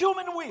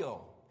human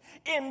will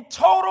in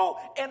total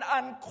and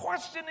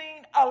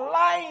unquestioning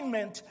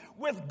alignment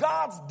with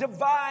God's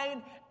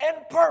divine and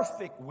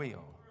perfect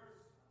will.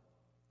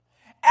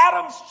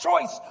 Adam's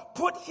choice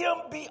put him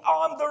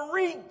beyond the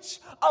reach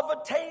of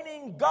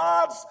attaining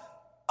God's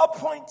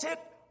appointed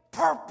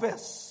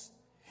purpose.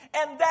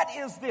 And that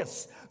is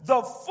this: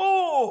 the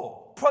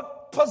full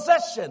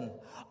possession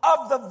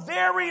of the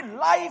very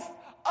life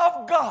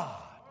of God.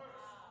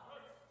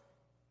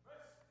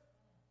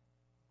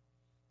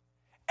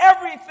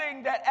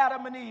 Everything that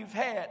Adam and Eve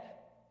had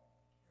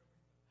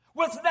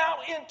was now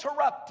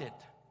interrupted.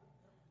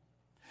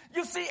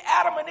 You see,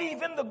 Adam and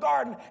Eve in the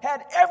garden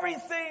had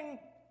everything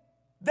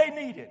they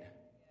needed.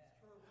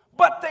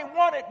 But they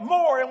wanted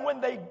more, and when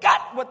they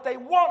got what they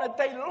wanted,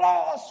 they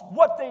lost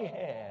what they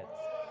had.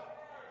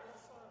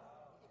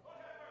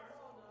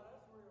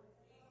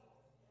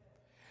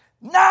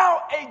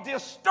 Now a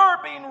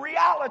disturbing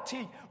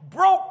reality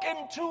broke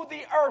into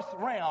the earth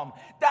realm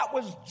that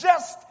was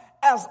just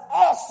as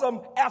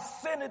awesome as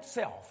sin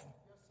itself.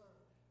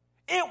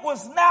 It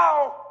was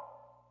now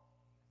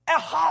a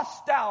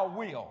hostile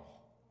will.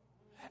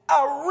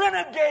 A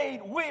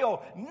renegade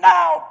will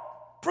now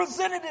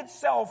presented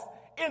itself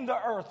in the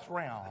earth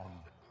realm.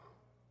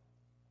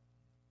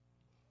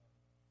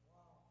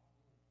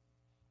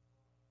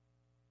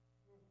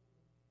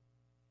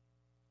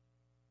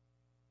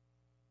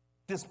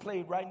 This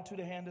played right into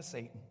the hand of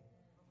Satan.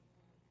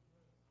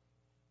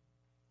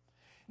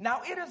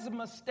 Now, it is a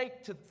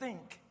mistake to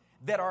think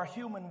that our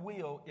human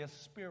will is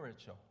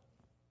spiritual.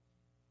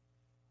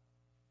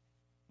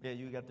 Yeah,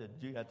 you got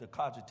to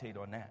cogitate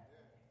on that.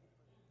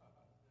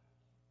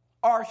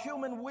 Our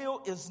human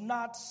will is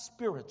not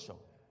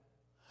spiritual.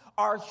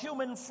 Our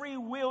human free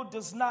will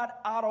does not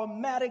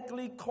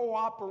automatically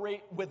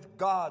cooperate with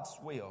God's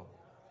will.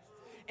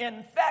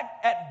 In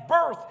fact, at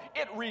birth,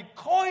 it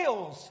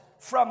recoils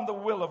from the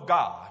will of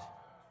God.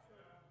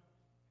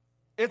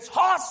 It's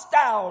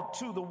hostile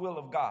to the will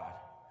of God.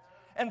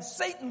 And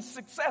Satan's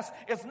success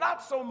is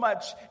not so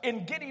much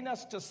in getting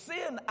us to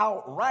sin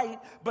outright,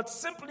 but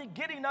simply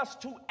getting us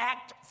to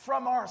act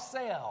from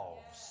ourselves,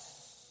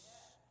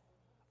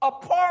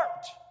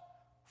 apart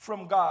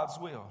from God's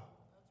will.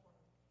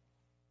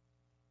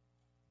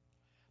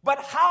 But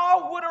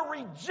how would a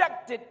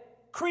rejected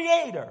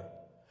creator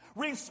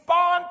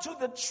respond to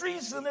the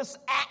treasonous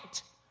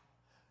act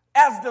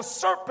as the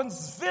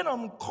serpent's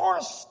venom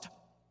coursed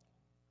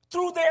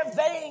through their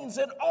veins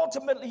and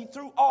ultimately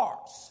through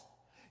ours?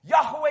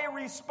 Yahweh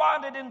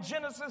responded in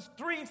Genesis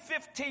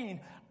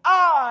 3:15,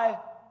 I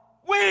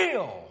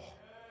will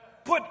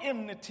put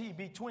enmity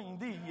between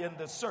thee and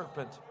the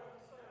serpent.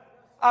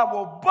 I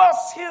will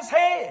bust his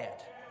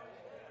head,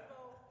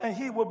 and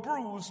he will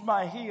bruise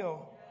my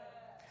heel.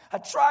 I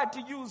tried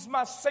to use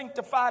my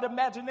sanctified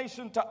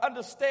imagination to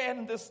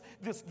understand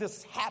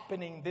this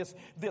happening,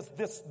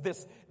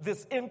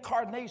 this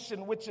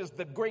incarnation, which is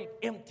the great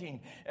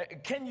emptying.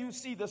 Can you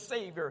see the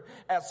Savior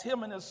as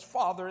him and his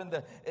Father in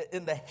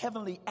the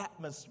heavenly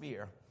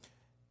atmosphere?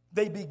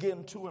 They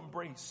begin to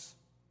embrace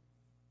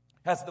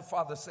as the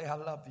Father say, I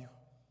love you.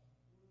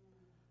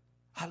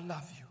 I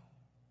love you.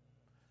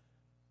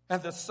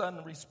 And the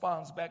Son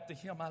responds back to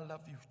him, I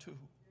love you too.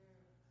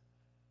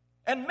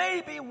 And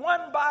maybe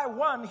one by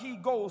one he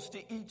goes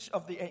to each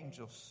of the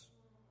angels.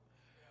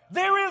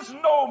 There is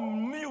no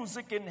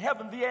music in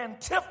heaven. The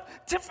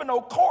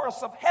antiphonal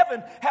chorus of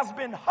heaven has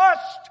been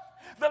hushed.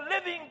 The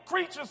living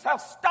creatures have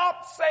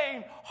stopped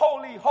saying,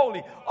 holy,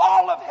 holy.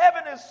 All of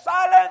heaven is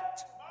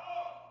silent.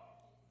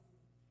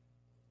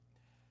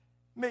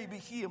 Maybe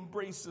he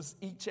embraces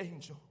each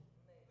angel.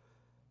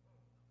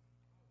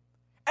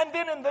 And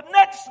then in the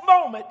next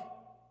moment,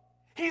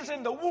 he's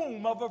in the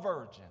womb of a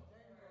virgin.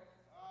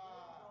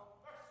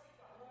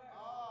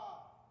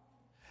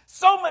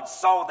 So much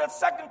so that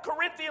 2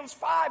 Corinthians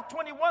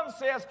 5:21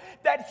 says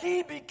that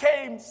he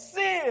became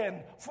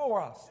sin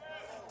for us.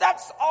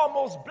 That's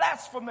almost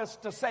blasphemous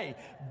to say.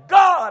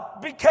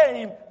 God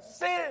became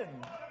sin.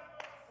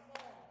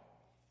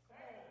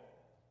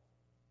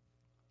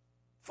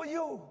 For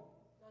you.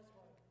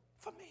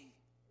 For me.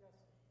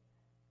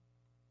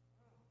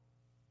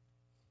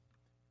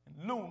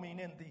 And looming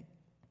in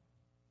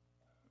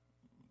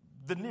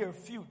the near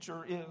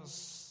future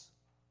is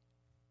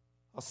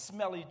a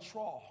smelly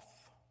trough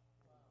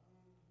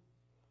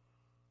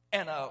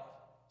and a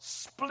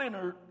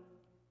splintered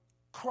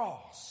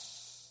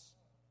cross.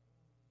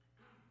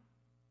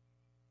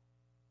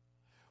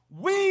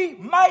 We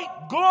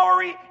might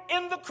glory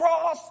in the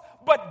cross,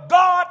 but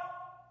God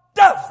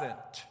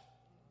doesn't.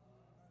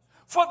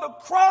 For the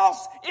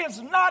cross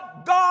is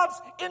not God's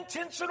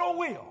intentional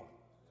will.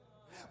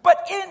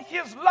 But in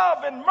his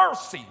love and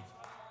mercy,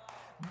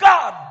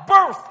 God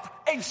birthed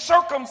a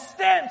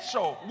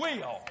circumstantial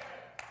will.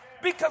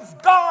 Because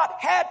God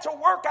had to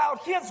work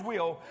out his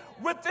will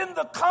within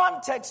the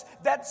context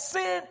that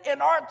sin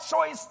in our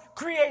choice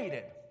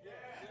created.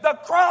 The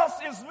cross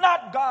is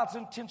not God's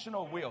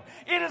intentional will.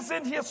 It is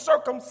in his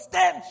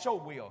circumstantial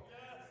will.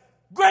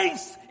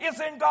 Grace is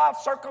in God's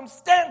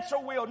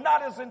circumstantial will,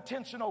 not his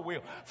intentional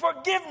will.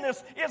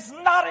 Forgiveness is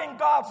not in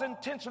God's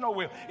intentional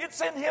will. It's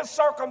in his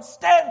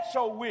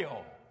circumstantial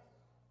will.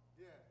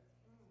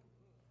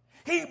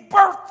 He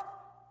birthed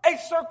a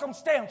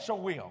circumstantial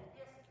will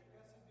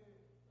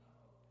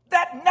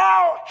that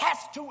now has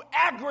to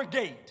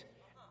aggregate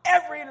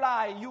every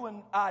lie you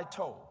and I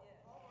told.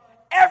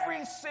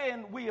 Every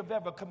sin we have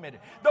ever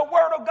committed. The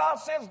Word of God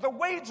says the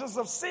wages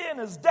of sin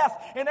is death.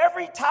 And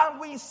every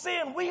time we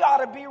sin, we ought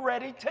to be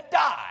ready to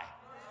die.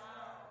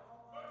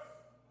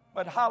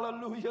 But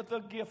hallelujah, the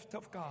gift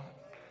of God.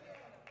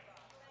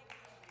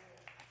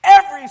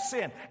 Every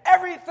sin,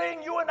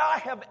 everything you and I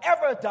have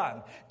ever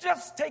done,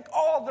 just take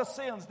all the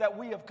sins that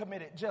we have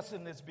committed just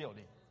in this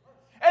building.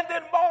 And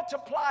then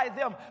multiply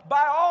them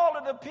by all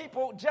of the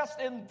people just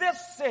in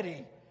this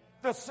city.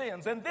 The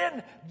sins, and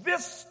then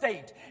this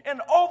state, and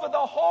over the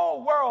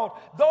whole world,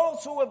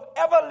 those who have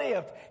ever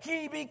lived,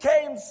 he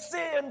became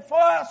sin for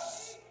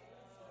us.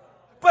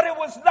 But it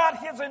was not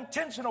his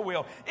intentional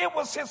will. It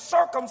was his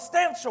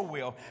circumstantial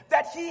will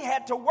that he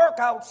had to work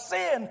out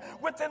sin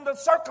within the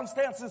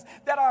circumstances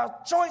that our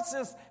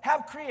choices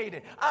have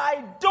created.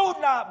 I do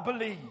not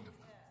believe,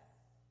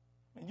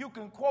 and you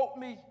can quote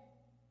me,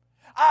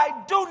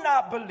 I do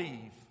not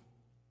believe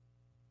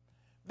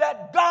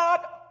that God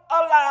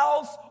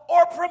allows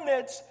or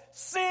permits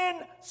sin,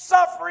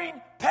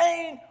 suffering,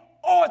 pain,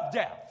 or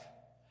death.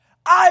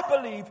 I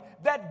believe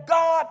that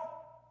God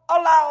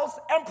allows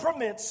and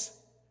permits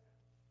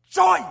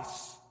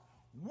choice.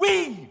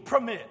 We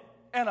permit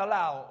and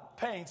allow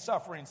pain,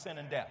 suffering, sin,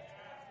 and death.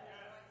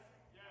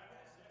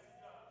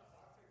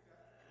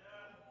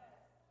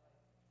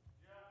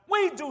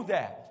 We do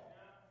that.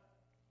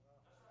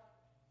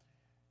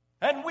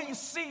 And we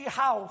see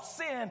how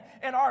sin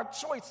and our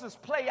choices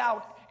play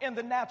out in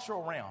the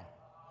natural realm.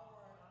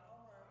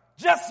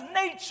 Just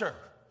nature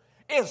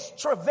is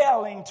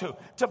travailing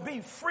to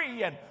be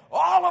free, and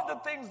all of the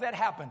things that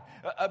happen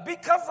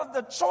because of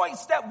the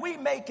choice that we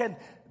make and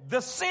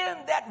the sin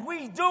that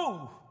we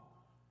do.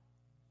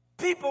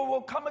 People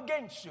will come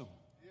against you,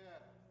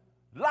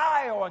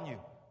 lie on you,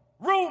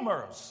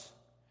 rumors.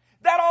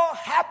 That all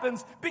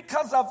happens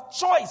because of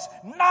choice,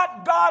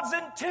 not God's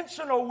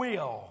intentional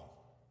will.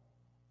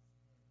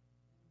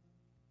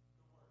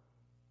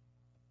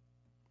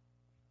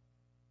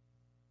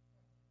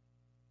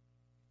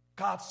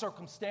 God's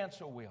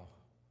circumstantial will.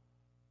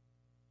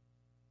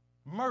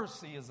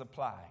 Mercy is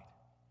applied.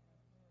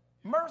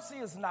 Mercy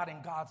is not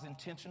in God's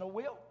intentional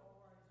will.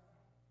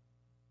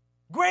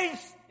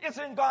 Grace is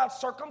in God's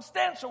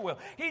circumstantial will.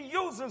 He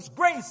uses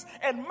grace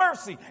and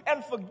mercy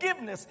and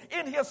forgiveness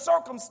in his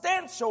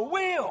circumstantial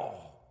will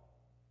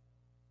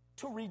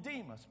to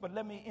redeem us. But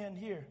let me end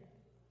here.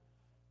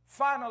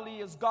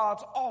 Finally is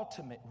God's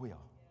ultimate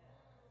will.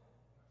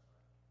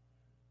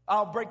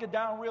 I'll break it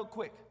down real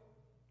quick.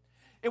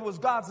 It was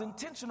God's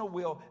intentional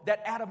will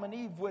that Adam and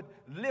Eve would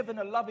live in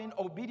a loving,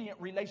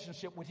 obedient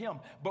relationship with him.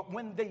 But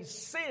when they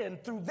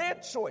sinned through their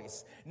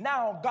choice,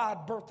 now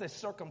God birthed a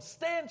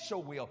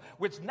circumstantial will,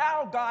 which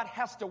now God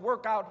has to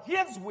work out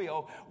his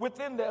will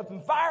within the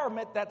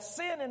environment that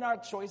sin and our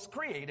choice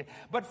created.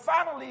 But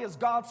finally is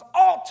God's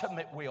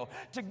ultimate will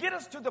to get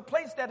us to the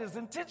place that his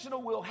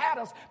intentional will had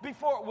us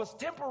before it was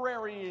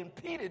temporarily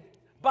impeded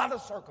by the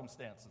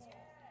circumstances.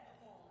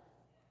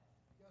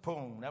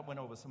 Boom, that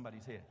went over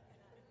somebody's head.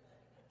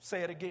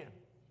 Say it again.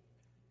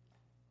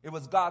 It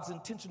was God's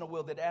intentional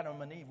will that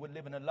Adam and Eve would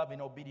live in a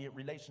loving, obedient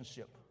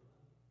relationship.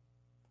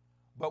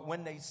 But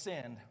when they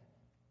sinned,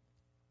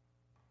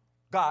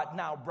 God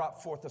now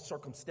brought forth a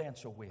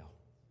circumstantial will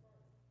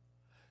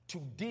to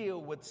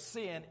deal with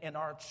sin in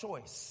our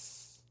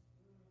choice.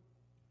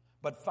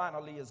 But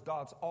finally is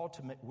God's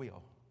ultimate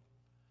will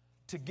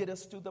to get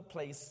us to the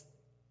place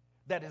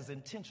that his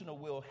intentional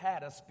will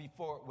had us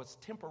before it was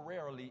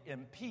temporarily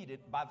impeded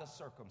by the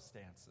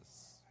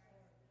circumstances.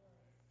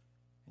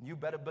 You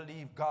better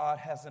believe God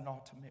has an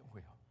ultimate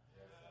will.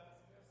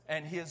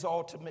 And his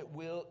ultimate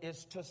will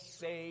is to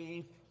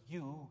save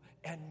you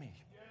and me.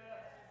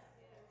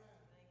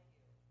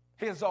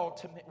 His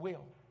ultimate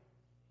will.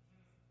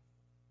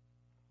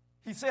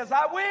 He says,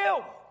 I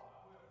will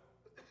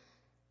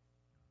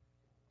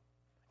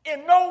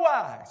in no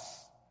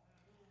wise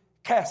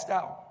cast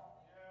out.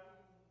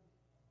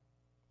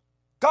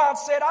 God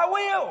said, I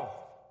will.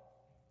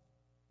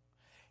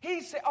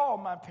 He said, oh,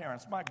 my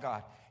parents, my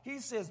God. He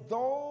says,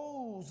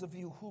 those of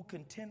you who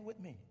contend with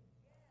me,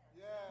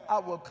 I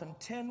will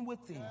contend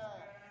with thee,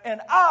 and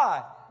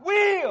I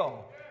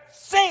will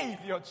save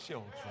your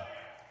children.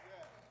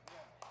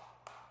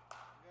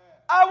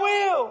 I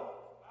will.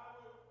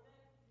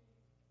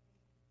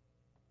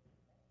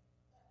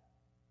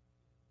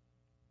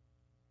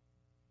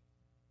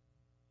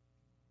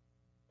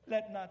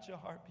 Let not your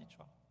heart be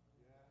troubled.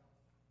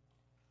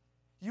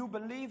 You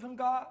believe in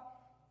God,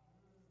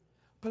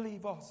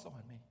 believe also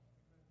in me.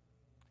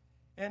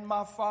 In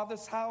my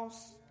Father's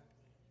house,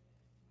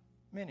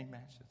 many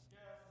mansions.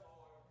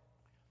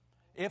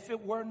 If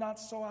it were not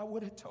so, I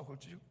would have told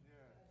you.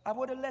 I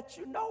would have let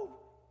you know.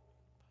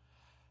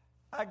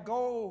 I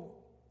go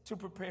to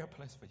prepare a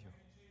place for you.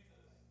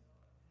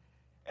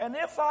 And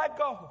if I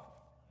go,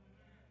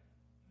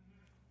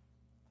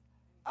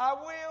 I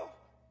will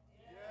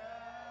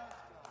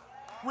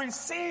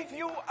receive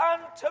you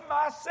unto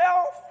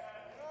myself,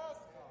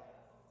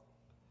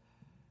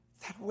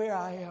 that where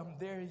I am,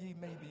 there ye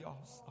may be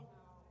also.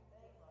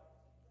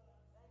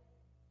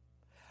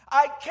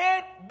 I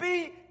can't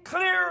be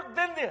clearer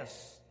than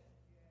this.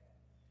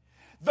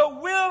 The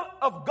will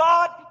of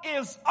God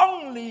is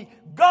only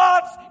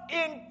God's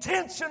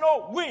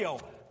intentional will,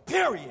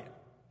 period.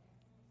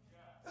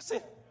 That's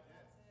it.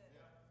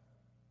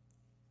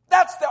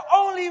 That's the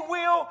only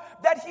will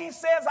that he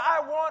says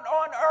I want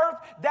on earth.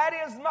 That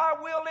is my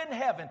will in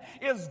heaven,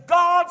 is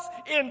God's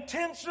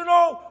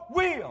intentional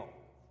will.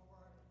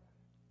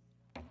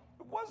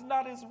 It was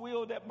not his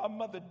will that my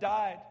mother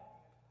died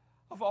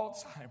of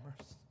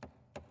Alzheimer's.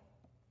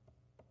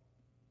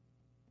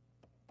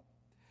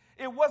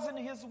 It wasn't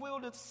his will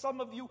that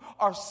some of you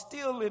are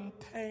still in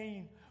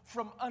pain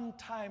from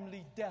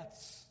untimely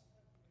deaths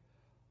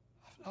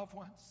of loved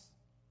ones.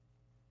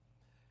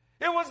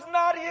 It was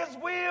not his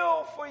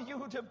will for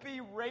you to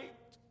be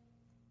raped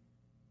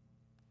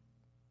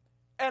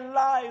and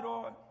lied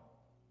on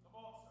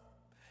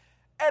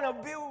and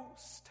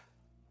abused.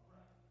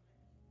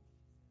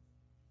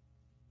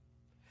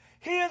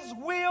 His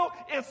will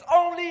is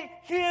only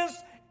his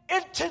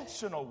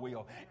intentional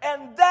will.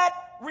 And that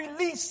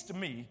released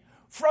me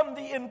from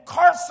the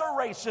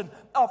incarceration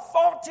of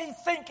faulty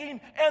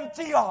thinking and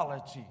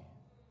theology.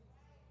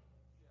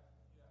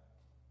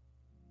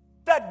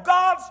 That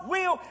God's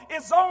will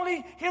is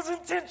only his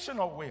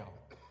intentional will.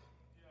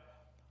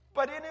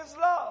 But in his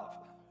love,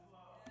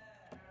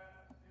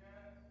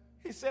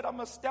 he said, I'm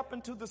going to step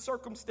into the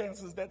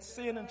circumstances that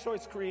sin and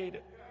choice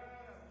created.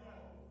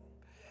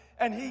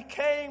 And he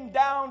came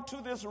down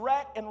to this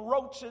rat and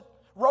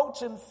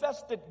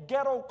roach-infested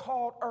ghetto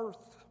called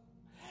earth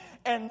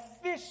and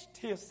fished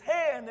his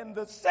hand in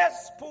the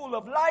cesspool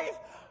of life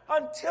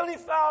until he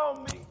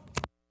found me.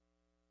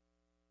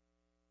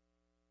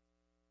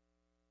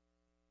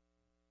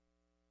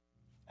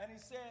 And he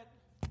said,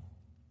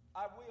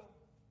 I will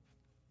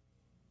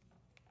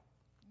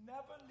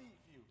never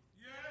leave you,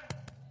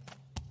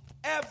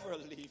 ever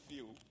leave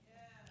you,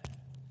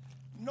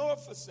 nor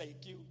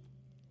forsake you.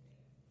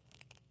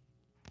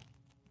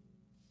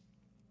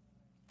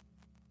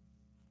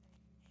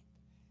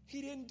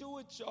 He didn't do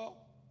it, y'all.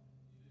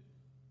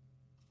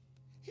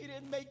 He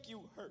didn't make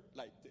you hurt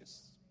like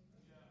this.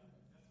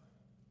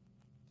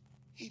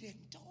 He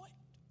didn't do it.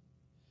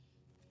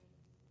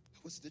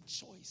 It was the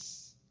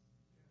choice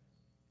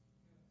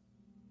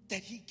that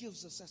he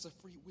gives us as a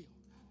free will.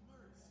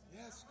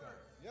 Yes, God.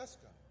 Yes,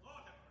 God.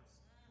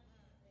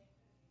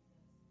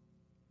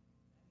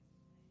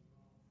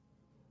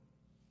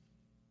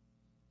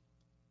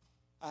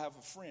 I have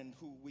a friend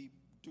who we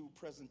do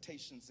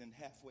presentations in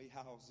halfway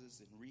houses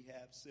and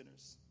rehab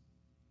centers.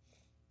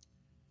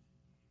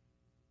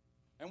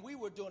 And we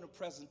were doing a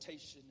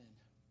presentation, and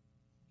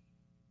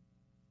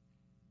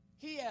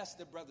he asked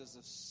the brothers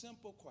a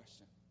simple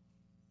question.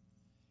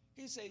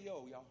 He said,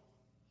 y'all,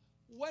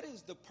 what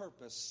is the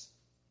purpose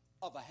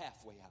of a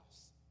halfway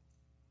house?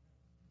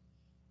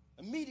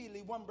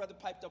 Immediately, one brother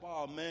piped up,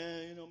 oh,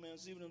 man, man,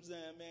 see what I'm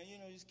saying,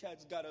 man? These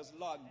cats got us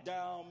locked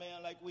down,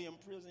 man, like we in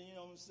prison, you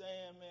know what I'm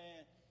saying,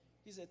 man?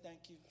 He said,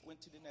 thank you. Went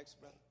to the next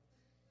brother.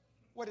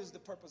 What is the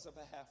purpose of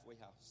a halfway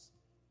house?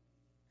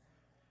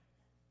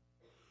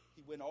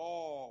 He went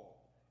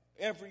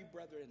every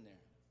brother in there.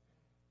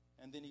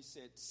 And then he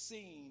said,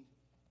 seeing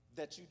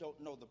that you don't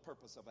know the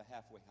purpose of a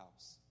halfway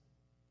house,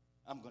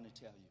 I'm going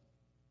to tell you.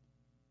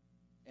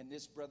 And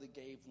this brother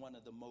gave one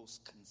of the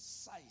most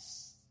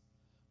concise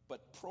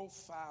but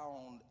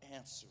profound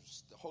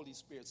answers. The Holy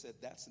Spirit said,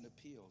 that's an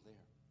appeal there.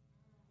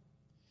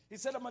 He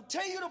said, I'm going to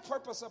tell you the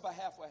purpose of a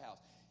halfway house.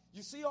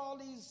 You see all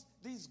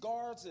these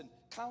guards and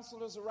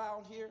counselors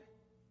around here?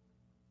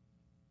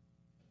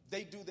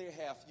 They do their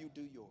half, you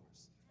do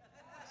yours.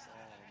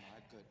 Oh, my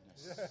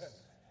goodness.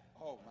 Yes.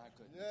 Oh, my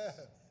goodness.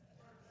 Yes.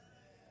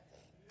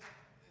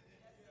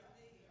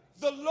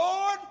 The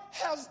Lord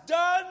has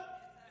done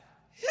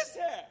his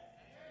half.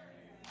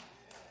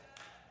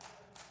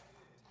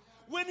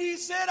 When he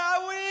said, I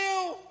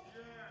will.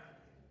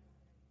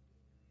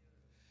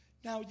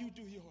 Now you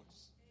do yours.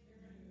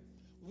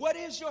 What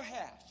is your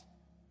half?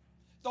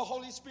 The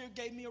Holy Spirit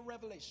gave me a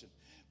revelation.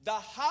 The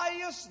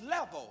highest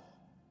level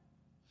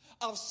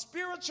of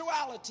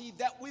spirituality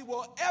that we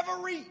will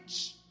ever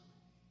reach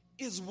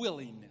is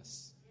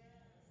willingness.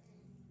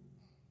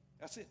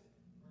 That's it.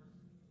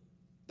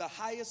 The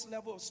highest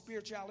level of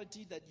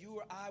spirituality that you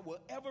or I will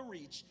ever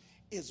reach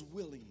is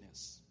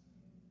willingness.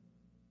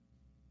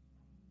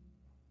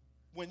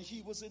 When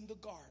he was in the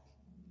garden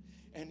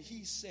and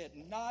he said,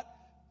 not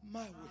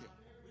my will,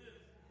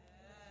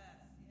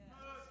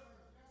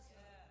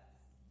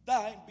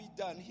 thine be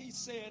done. He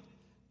said,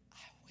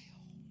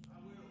 I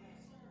will.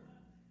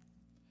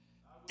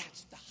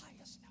 That's the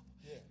highest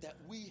level. That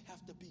we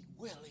have to be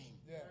willing.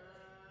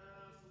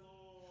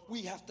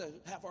 We have to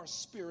have our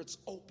spirits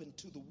open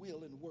to the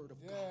will and word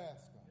of God.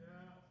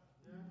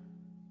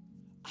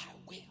 I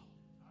will.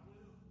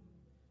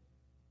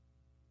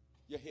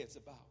 Your heads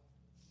are bowed.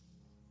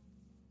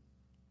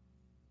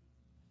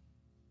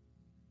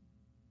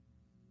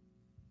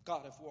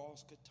 God, if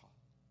walls could talk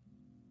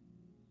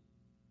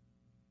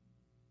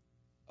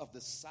of the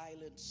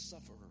silent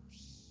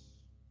sufferers,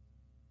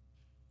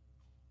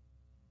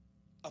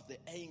 of the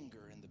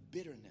anger and the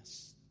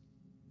bitterness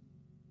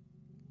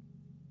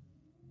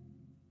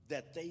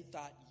that they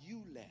thought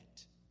you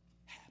let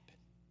happen.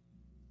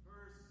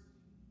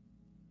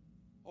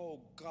 Oh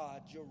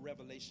God, your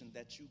revelation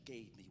that you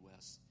gave me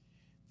was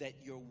that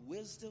your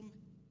wisdom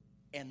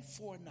and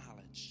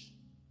foreknowledge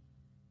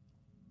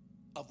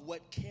of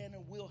what can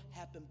and will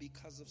happen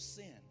because of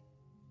sin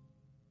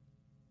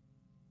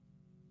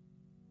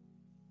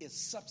is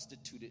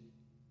substituted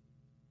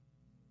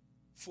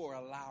for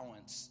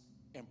allowance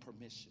and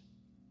permission.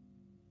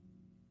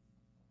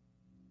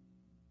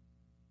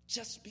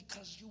 Just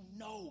because you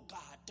know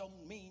God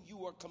don't mean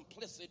you are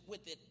complicit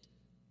with it.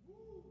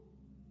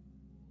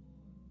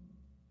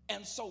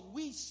 And so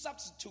we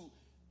substitute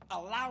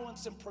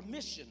allowance and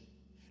permission,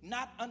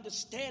 not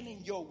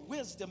understanding your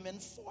wisdom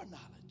and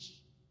foreknowledge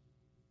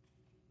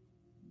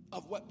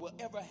of what will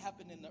ever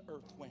happen in the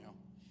earth realm.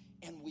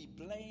 And we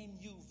blame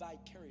you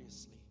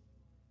vicariously.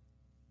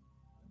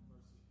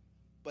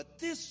 But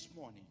this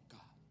morning, God,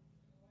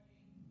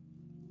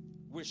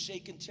 we're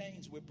shaking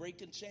chains. We're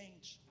breaking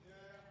chains.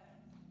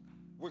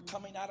 We're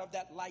coming out of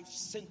that life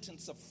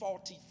sentence of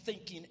faulty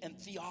thinking and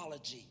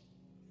theology.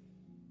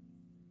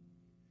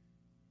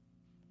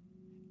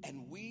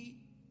 And we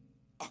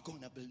are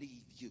going to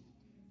believe you.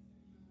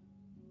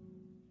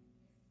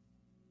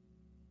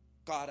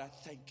 God, I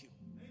thank you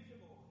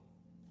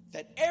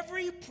that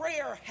every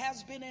prayer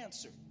has been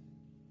answered.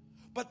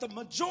 But the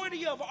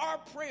majority of our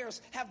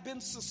prayers have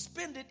been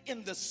suspended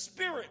in the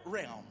spirit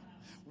realm,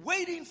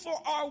 waiting for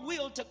our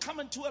will to come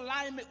into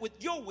alignment with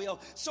your will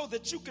so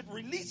that you could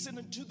release it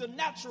into the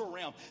natural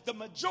realm. The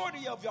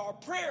majority of our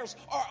prayers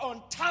are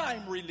on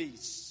time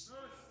release.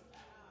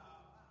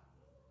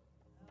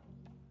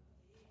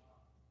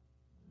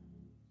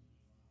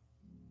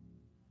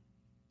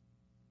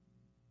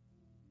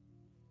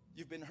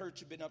 You've been hurt,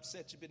 you've been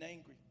upset, you've been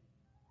angry.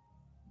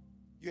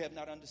 You have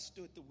not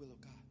understood the will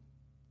of God.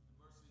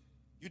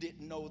 You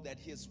didn't know that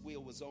his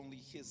will was only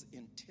his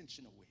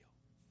intentional will.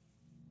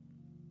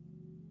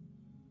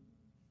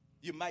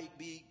 You might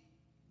be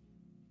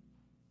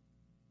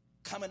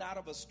coming out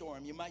of a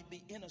storm. You might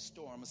be in a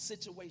storm, a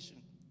situation.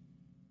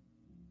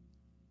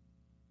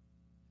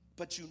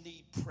 But you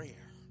need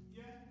prayer.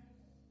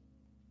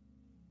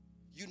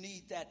 You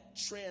need that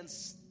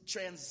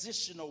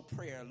transitional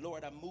prayer.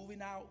 Lord, I'm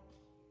moving out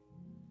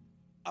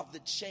of the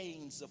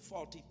chains of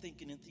faulty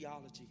thinking and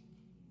theology.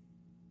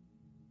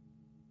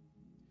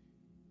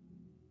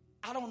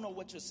 I don't know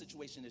what your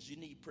situation is. You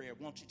need prayer.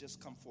 Won't you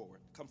just come forward?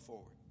 Come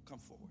forward. Come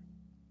forward.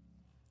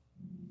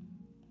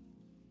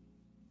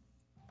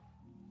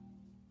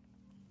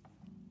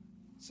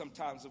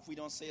 Sometimes if we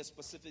don't say a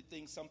specific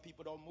thing, some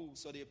people don't move.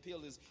 So the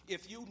appeal is,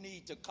 if you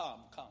need to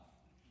come, come.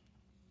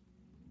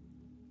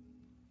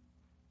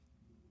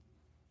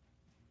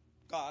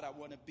 God, I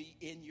want to be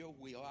in your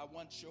will. I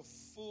want your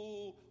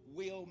full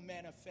will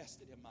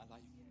manifested in my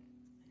life.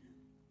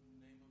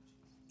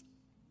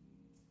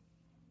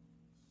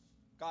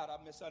 God,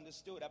 I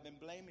misunderstood. I've been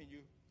blaming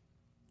you.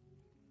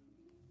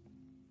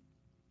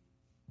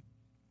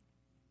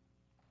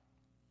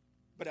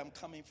 But I'm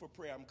coming for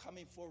prayer. I'm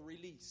coming for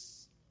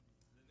release.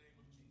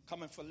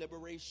 Coming for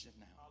liberation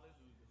now.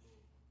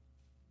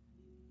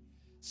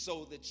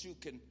 So that you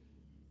can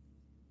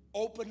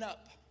open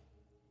up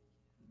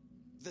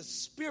the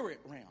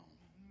spirit realm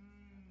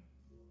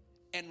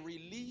and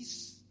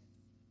release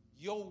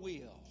your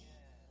will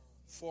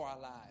for our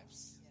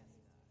lives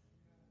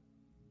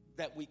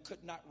that we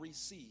could not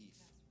receive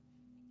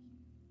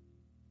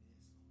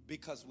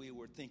because we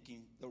were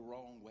thinking the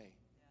wrong way.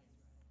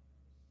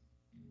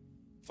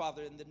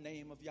 Father, in the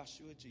name of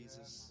Yeshua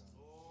Jesus,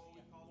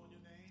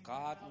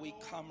 God, we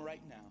come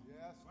right now.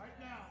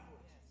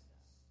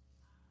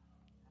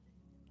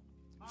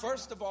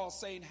 First of all,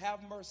 saying, have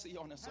mercy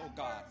on us, O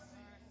God,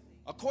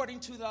 according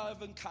to thy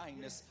loving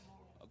kindness,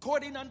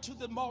 according unto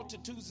the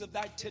multitudes of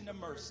thy tender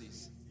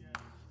mercies.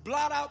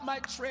 Blot out my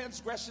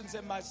transgressions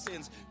and my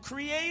sins.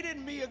 Create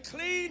in me a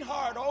clean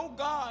heart, O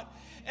God,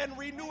 and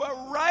renew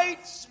a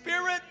right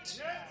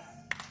spirit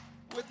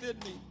within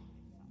me.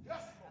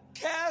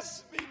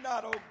 Cast me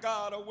not, O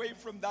God, away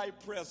from thy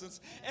presence,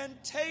 and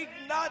take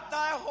not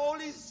thy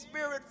Holy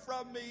Spirit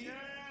from me.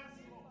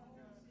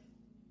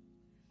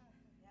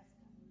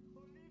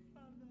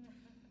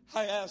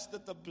 I ask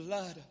that the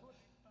blood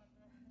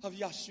of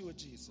Yeshua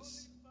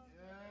Jesus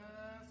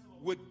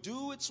would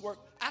do its work.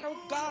 I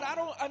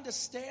don't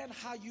understand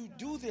how you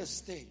do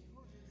this thing.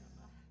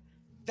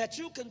 That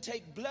you can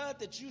take blood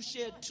that you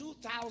shed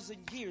 2,000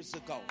 years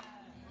ago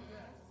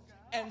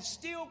and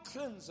still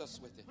cleanse us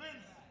with it.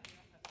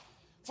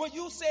 For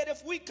you said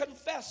if we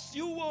confess,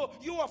 you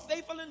are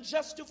faithful and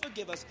just to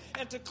forgive us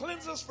and to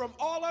cleanse us from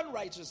all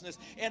unrighteousness.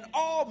 And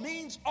all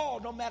means all,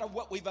 no matter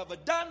what we've ever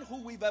done,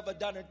 who we've ever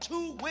done it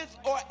to, with,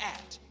 or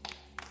at.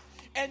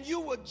 And you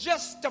will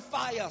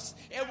justify us,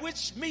 and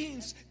which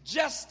means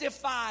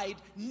justified,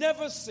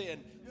 never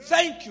sin.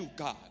 Thank you,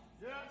 God.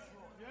 Yes,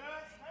 Lord. Yes,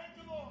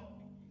 thank you, Lord.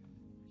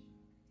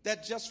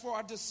 That just for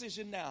our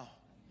decision now,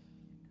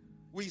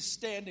 we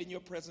stand in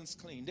your presence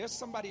clean. There's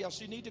somebody else.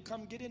 You need to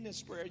come get in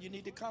this prayer. You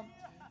need to come.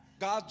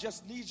 God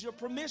just needs your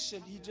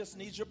permission. He just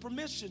needs your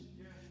permission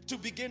to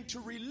begin to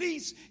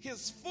release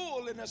his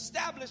full and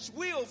established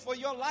will for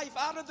your life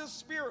out of the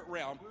spirit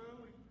realm.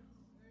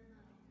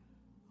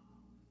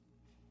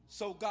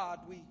 So God,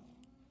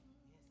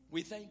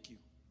 we thank you.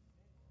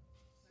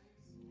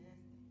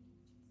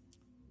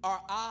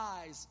 Our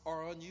eyes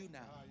are on you now.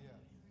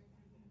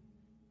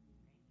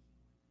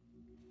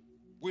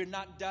 We're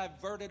not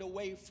diverted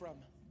away from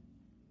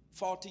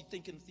faulty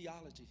thinking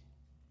theology,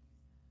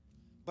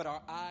 but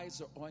our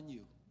eyes are on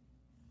you.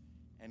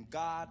 And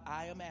God,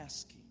 I am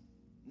asking,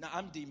 now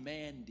I'm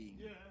demanding,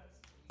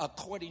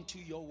 according to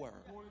your word.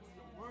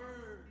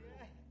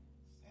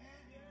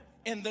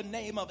 In the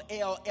name of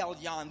El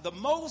Elyon, the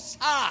Most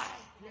High,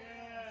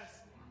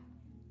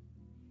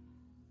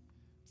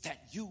 that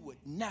you would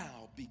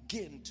now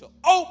begin to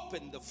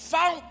open the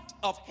fount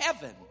of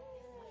heaven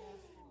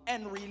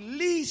and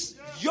release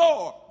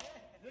your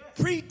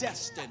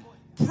predestined,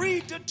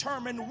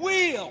 predetermined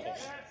will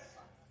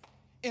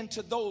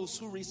into those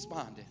who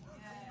responded.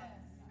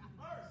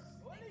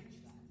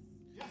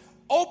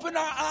 Open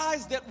our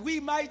eyes that we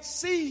might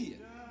see.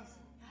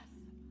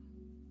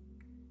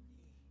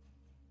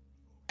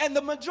 And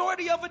the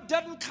majority of it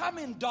doesn't come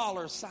in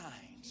dollar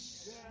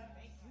signs.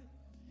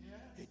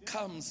 It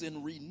comes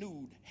in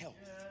renewed health.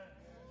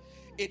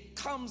 It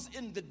comes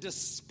in the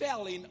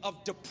dispelling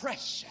of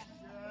depression.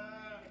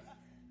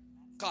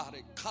 God,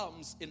 it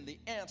comes in the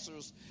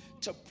answers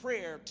to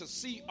prayer to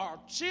see our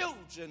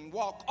children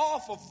walk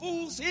off of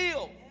Fool's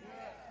Hill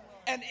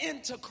and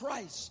into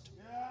Christ.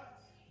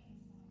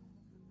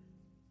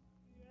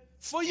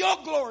 For your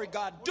glory,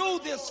 God, do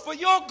this for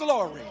your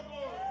glory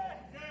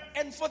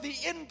and for the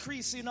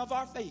increasing of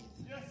our faith.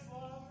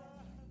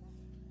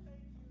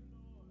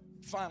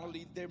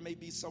 Finally, there may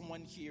be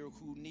someone here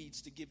who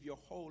needs to give your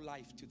whole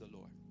life to the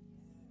Lord.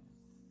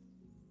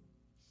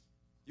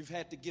 You've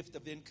had the gift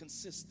of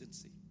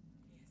inconsistency.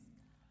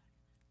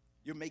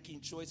 You're making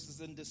choices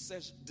and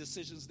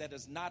decisions that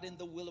is not in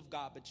the will of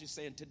God, but you're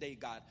saying today,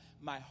 God,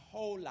 my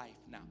whole life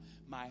now,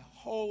 my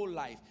whole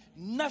life,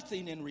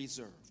 nothing in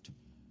reserved.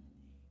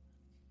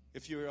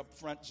 If you're up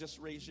front, just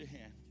raise your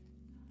hand.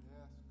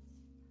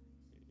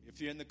 If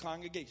you're in the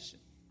congregation,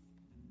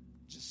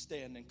 just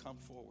stand and come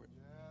forward.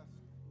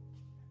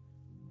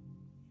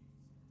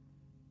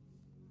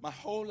 My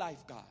whole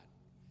life, God.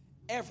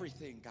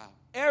 Everything, God.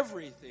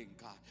 Everything,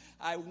 God.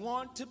 I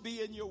want to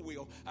be in your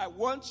will. I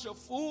want your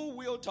full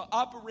will to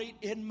operate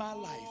in my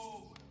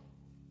life.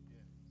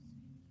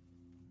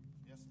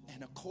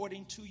 And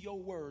according to your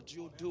word,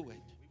 you'll do it.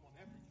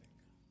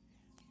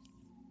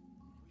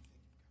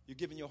 You're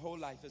giving your whole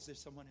life. Is there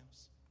someone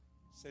else?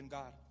 Saying,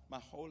 God, my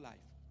whole life.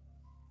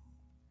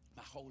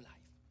 My whole life.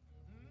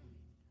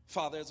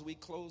 Father, as we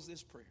close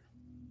this prayer,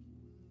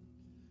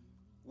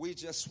 we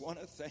just want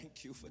to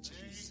thank you for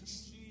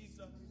Jesus.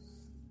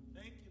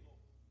 Thank you, Lord.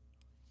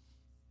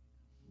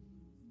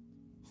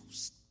 Who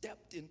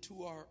stepped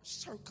into our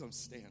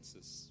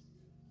circumstances,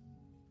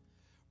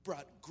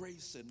 brought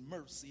grace and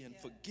mercy and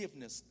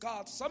forgiveness.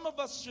 God, some of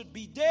us should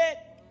be dead.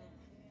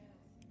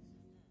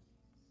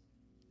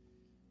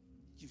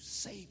 You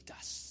saved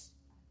us.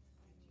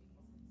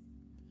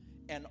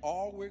 And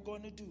all we're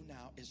going to do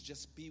now is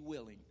just be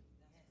willing.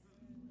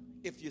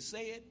 If you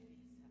say it,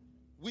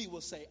 we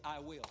will say, I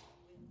will.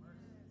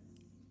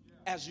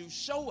 As you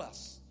show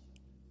us,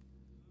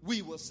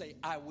 we will say,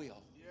 I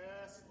will.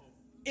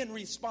 In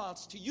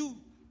response to you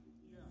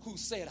who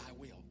said, I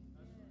will.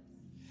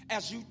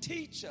 As you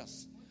teach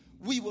us,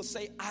 we will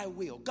say, I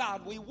will.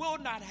 God, we will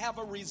not have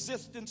a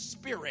resistant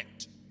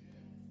spirit.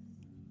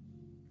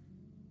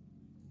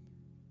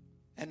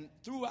 And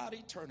throughout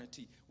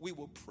eternity, we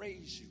will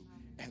praise you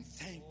and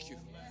thank you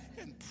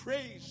and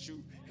praise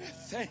you and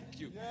thank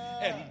you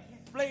and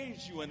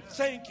praise you and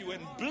thank you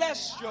and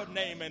bless your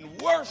name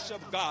and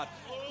worship God,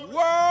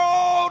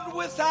 world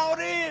without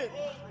end.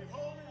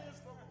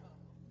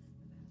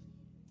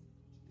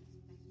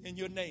 In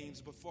your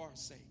names before our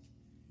sake.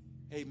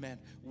 Amen.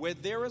 Where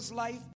there is life,